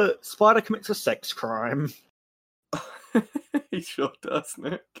 the spider commits a sex crime. He sure does,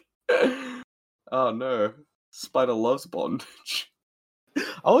 Nick. Oh no, spider loves bondage.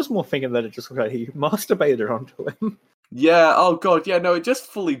 I was more thinking that it just looked like he masturbated onto him. Yeah, oh god, yeah, no, it just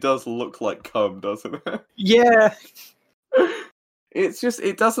fully does look like cum, doesn't it? Yeah.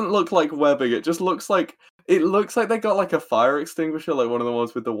 It doesn't look like webbing, it looks like they got like a fire extinguisher, like one of the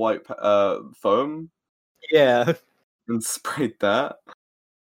ones with the white foam. Yeah. And sprayed that.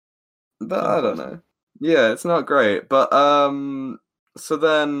 But I don't know. Yeah, it's not great, but so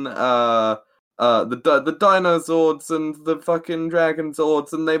then the Dinozords and the fucking Dragon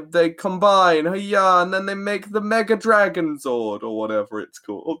Zords and they combine, and then they make the Mega Dragon Zord or whatever it's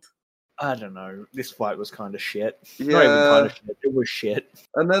called. I don't know. This fight was kind of shit. Yeah. Not even kind of shit. It was shit.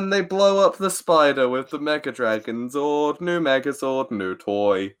 And then they blow up the spider with the Mega Dragon Zord, new Megazord, new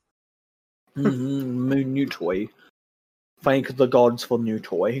toy. New toy. Thank the gods for new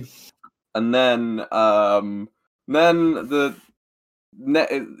toy. And then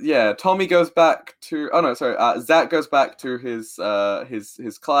Tommy goes back to Zack goes back to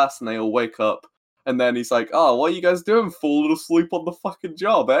his class and they all wake up And then he's like, "Oh, what are you guys doing? Falling asleep on the fucking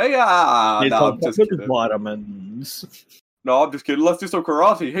job, eh? Yeah, no, I'm just kidding. Vitamins. No, I'm just kidding. Let's do some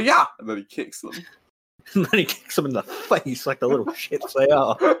karate. Hey, yeah!" And then he kicks them. And then he kicks them in the face like the little shits they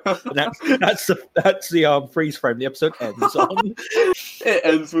are. And that's the freeze frame the episode ends on. It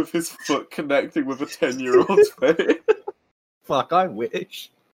ends with his foot connecting with a 10-year-old's face. Fuck, I wish.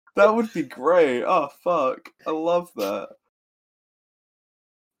 That would be great. Oh, fuck. I love that.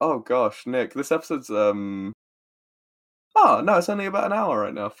 Oh, gosh, Nick, this episode's, Oh, no, it's only about an hour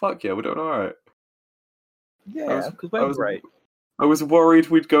right now. Fuck yeah, we're doing alright. Yeah, because we're great. I was worried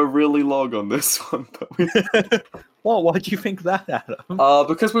we'd go really long on this one, but we... Well, why do you think that, Adam?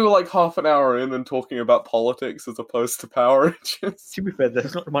 Because we were like half an hour in and talking about politics as opposed to Power Rangers. To be fair,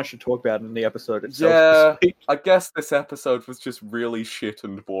 there's not much to talk about in the episode itself. Yeah, I guess this episode was just really shit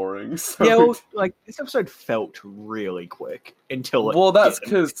and boring. So yeah, well, like, this episode felt really quick until it Well, that's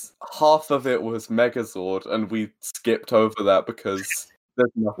because half of it was Megazord, and we skipped over that because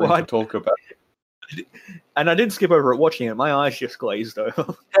there's nothing to talk about. And I didn't skip over it watching it. My eyes just glazed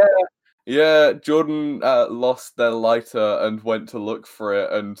over. Yeah, Jordan lost their lighter and went to look for it,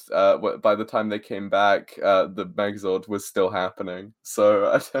 and by the time they came back, the Megazord was still happening.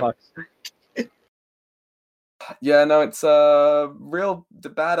 So, yeah, no, it's a real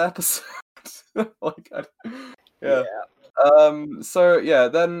bad episode. Yeah. So yeah,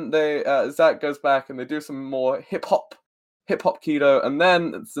 then they Zach goes back and they do some more hip hop keto, and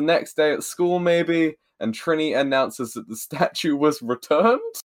then it's the next day at school maybe, and Trini announces that the statue was returned.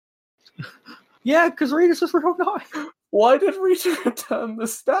 Yeah, because Rita's just real nice. Why did Rita return the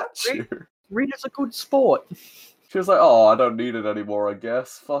statue? Rita's a good sport. She was like, "Oh, I don't need it anymore, I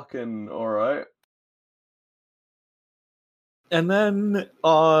guess. Fucking alright." And then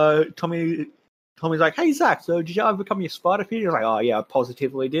Tommy's like, "Hey Zach, so did you overcome your spider fear?" He's like, "Oh yeah, I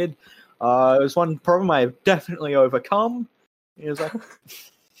positively did. It was one problem I've definitely overcome." He was like,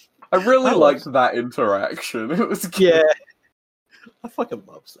 I really liked that interaction. It was good. Yeah. I fucking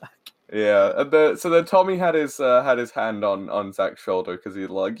love Zach. Yeah, and so then Tommy had his hand on Zach's shoulder because he's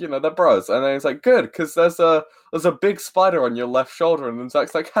like, they're bros, and then he's like, good, because there's a big spider on your left shoulder, and then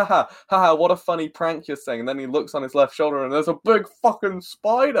Zach's like, haha, what a funny prank you're saying, and then he looks on his left shoulder, and there's a big fucking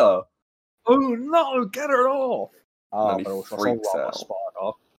spider. Oh no, get it off! And then he freaks out.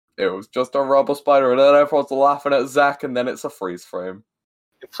 Spider. It was just a rubber spider, and then everyone's laughing at Zach, and then it's a freeze frame.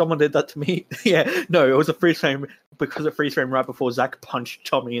 If someone did that to me, yeah, no, it was a freeze frame because a freeze frame right before Zach punched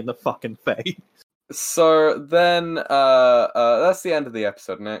Tommy in the fucking face. So then, that's the end of the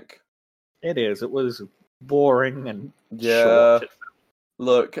episode, Nick. It is. It was boring and short.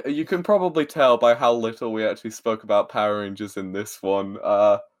 Look, you can probably tell by how little we actually spoke about Power Rangers in this one.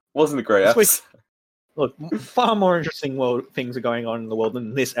 Wasn't a great episode. Look, far more interesting things are going on in the world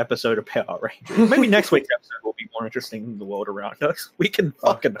than this episode of Power Rangers. Maybe next week's episode will be more interesting than the world around us. We can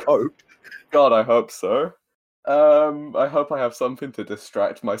fucking hope. God, I hope so. I hope I have something to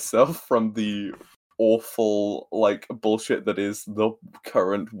distract myself from the awful, bullshit that is the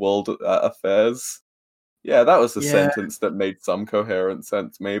current world affairs. Yeah, that was a sentence that made some coherent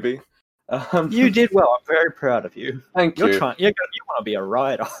sense, maybe. You did well. I'm very proud of you. Thank you. You want to be a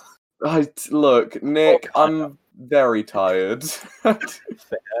writer. Look, Nick, I'm very tired. Fair.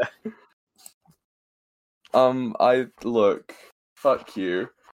 Fuck you.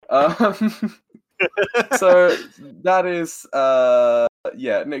 So that is,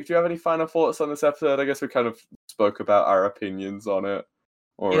 Nick, do you have any final thoughts on this episode? I guess we kind of spoke about our opinions on it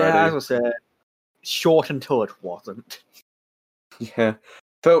already. Yeah, as I said, short until it wasn't. Yeah.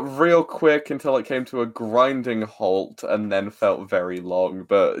 Felt real quick until it came to a grinding halt, and then felt very long.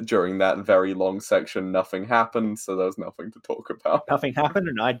 But during that very long section, nothing happened, so there was nothing to talk about. Nothing happened,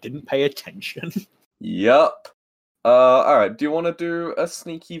 and I didn't pay attention. Yup. Alright, do you want to do a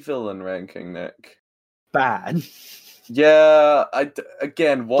sneaky villain ranking, Nick? Bad. Yeah,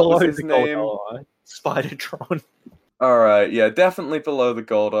 what was his name? Spidertron. Alright, yeah, definitely below the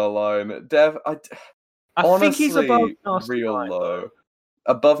Goldar line. I honestly, think he's above Nasty real Knight, low. though.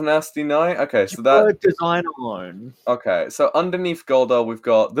 Above Nasty Knight? Okay, so that... design alone. Okay, so underneath Goldar, we've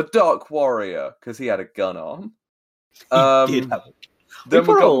got the Dark Warrior, because he had a gun arm. He did have we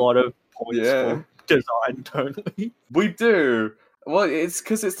put a lot of points for design, don't we? We do. Well, it's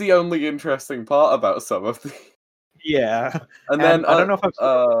because it's the only interesting part about some of the... Yeah. And then... I don't know if I've said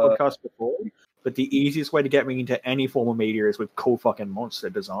the podcast before, but the easiest way to get me into any form of media is with cool fucking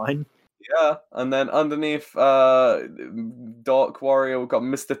monster design. Yeah, and then underneath Dark Warrior, we've got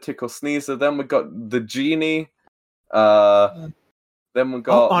Mr. Tickle Sneezer. Then we've got the Genie. Then we've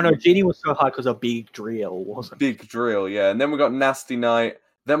got... Oh no, Genie was so hard because of Big Drill, wasn't it? Big Drill, yeah. And then we've got Nasty Knight.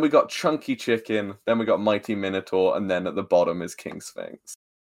 Then we got Chunky Chicken. Then we got Mighty Minotaur. And then at the bottom is King Sphinx.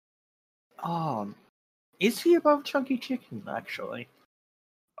 Is he above Chunky Chicken, actually?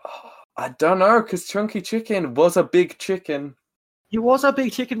 I don't know, because Chunky Chicken was a big chicken. He was a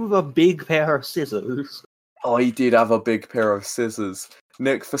big chicken with a big pair of scissors. Oh, he did have a big pair of scissors.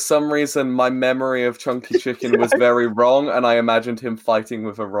 Nick, for some reason, my memory of Chunky Chicken was very wrong, and I imagined him fighting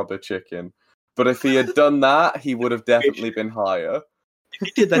with a rubber chicken. But if he had done that, he would have definitely been higher. If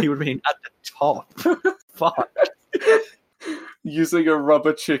he did that, he would have been at the top. Fuck. Using a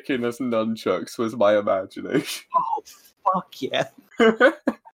rubber chicken as nunchucks was my imagination. Oh, fuck yeah.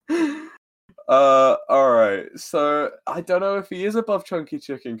 Alright, so I don't know if he is above Chunky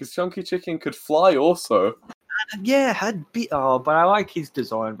Chicken, because Chunky Chicken could fly also. Yeah, but I like his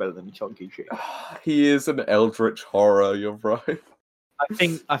design better than Chunky Chicken. He is an eldritch horror, you're right.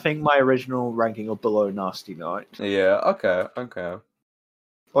 I think my original ranking of below Nasty Knight. Yeah, okay.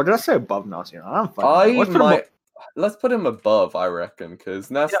 Or did I say above Nasty Knight? Let's put him above, I reckon,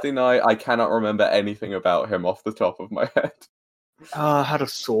 because Nasty Knight, I cannot remember anything about him off the top of my head. Had a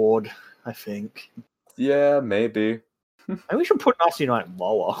sword, I think. Yeah, maybe. Maybe we should put Nasty Knight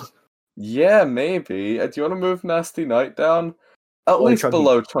lower. Yeah, maybe. Do you want to move Nasty Knight down? At least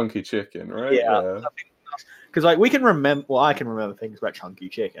below Chunky Chicken, right? Yeah. Because I can remember things about Chunky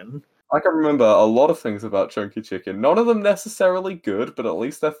Chicken. I can remember a lot of things about Chunky Chicken. None of them necessarily good, but at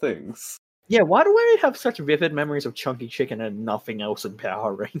least they're things. Yeah, why do I have such vivid memories of Chunky Chicken and nothing else in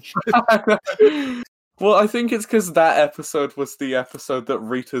Power Rangers? Well, I think it's because that episode was the episode that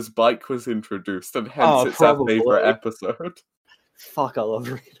Rita's bike was introduced, and hence it's our favourite episode. Fuck, I love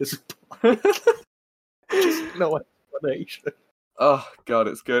Rita's bike. Just no explanation. Oh, God,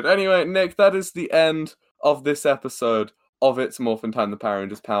 it's good. Anyway, Nick, that is the end of this episode of It's Morphin Time, the Power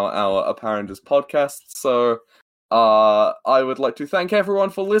Rangers Power Hour, a Power Rangers podcast. So, I would like to thank everyone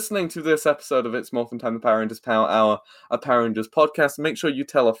for listening to this episode of It's Morphin Time, the Power Rangers Power Hour, a Power Rangers podcast. Make sure you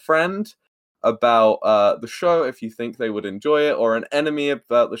tell a friend about the show if you think they would enjoy it, or an enemy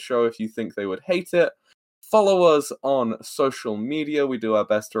about the show if you think they would hate it. Follow us on social media. We do our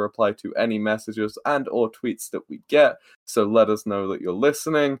best to reply to any messages and or tweets that we get, so let us know that you're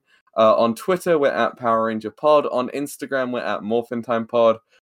listening. On Twitter, we're at Power Ranger Pod. On Instagram, we're at Morphin Time Pod.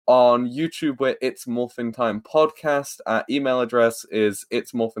 On YouTube, we're It's Morphin Time Podcast. Our email address is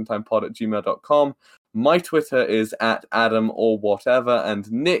itsmorphintimepod@gmail.com. My Twitter is at Adam or whatever.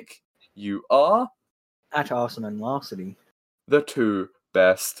 And Nick, you are? At Arson and Larceny. The two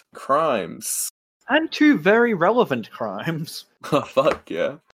best crimes. And two very relevant crimes. Oh, fuck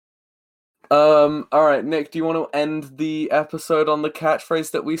yeah. Alright, Nick, do you want to end the episode on the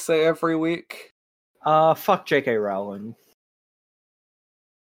catchphrase that we say every week? Fuck J.K. Rowling.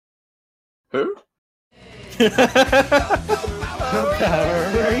 Who?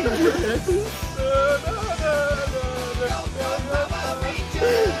 Power Rangers.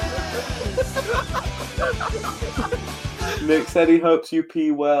 Nick said he hopes you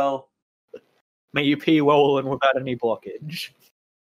pee well. May you pee well and without any blockage.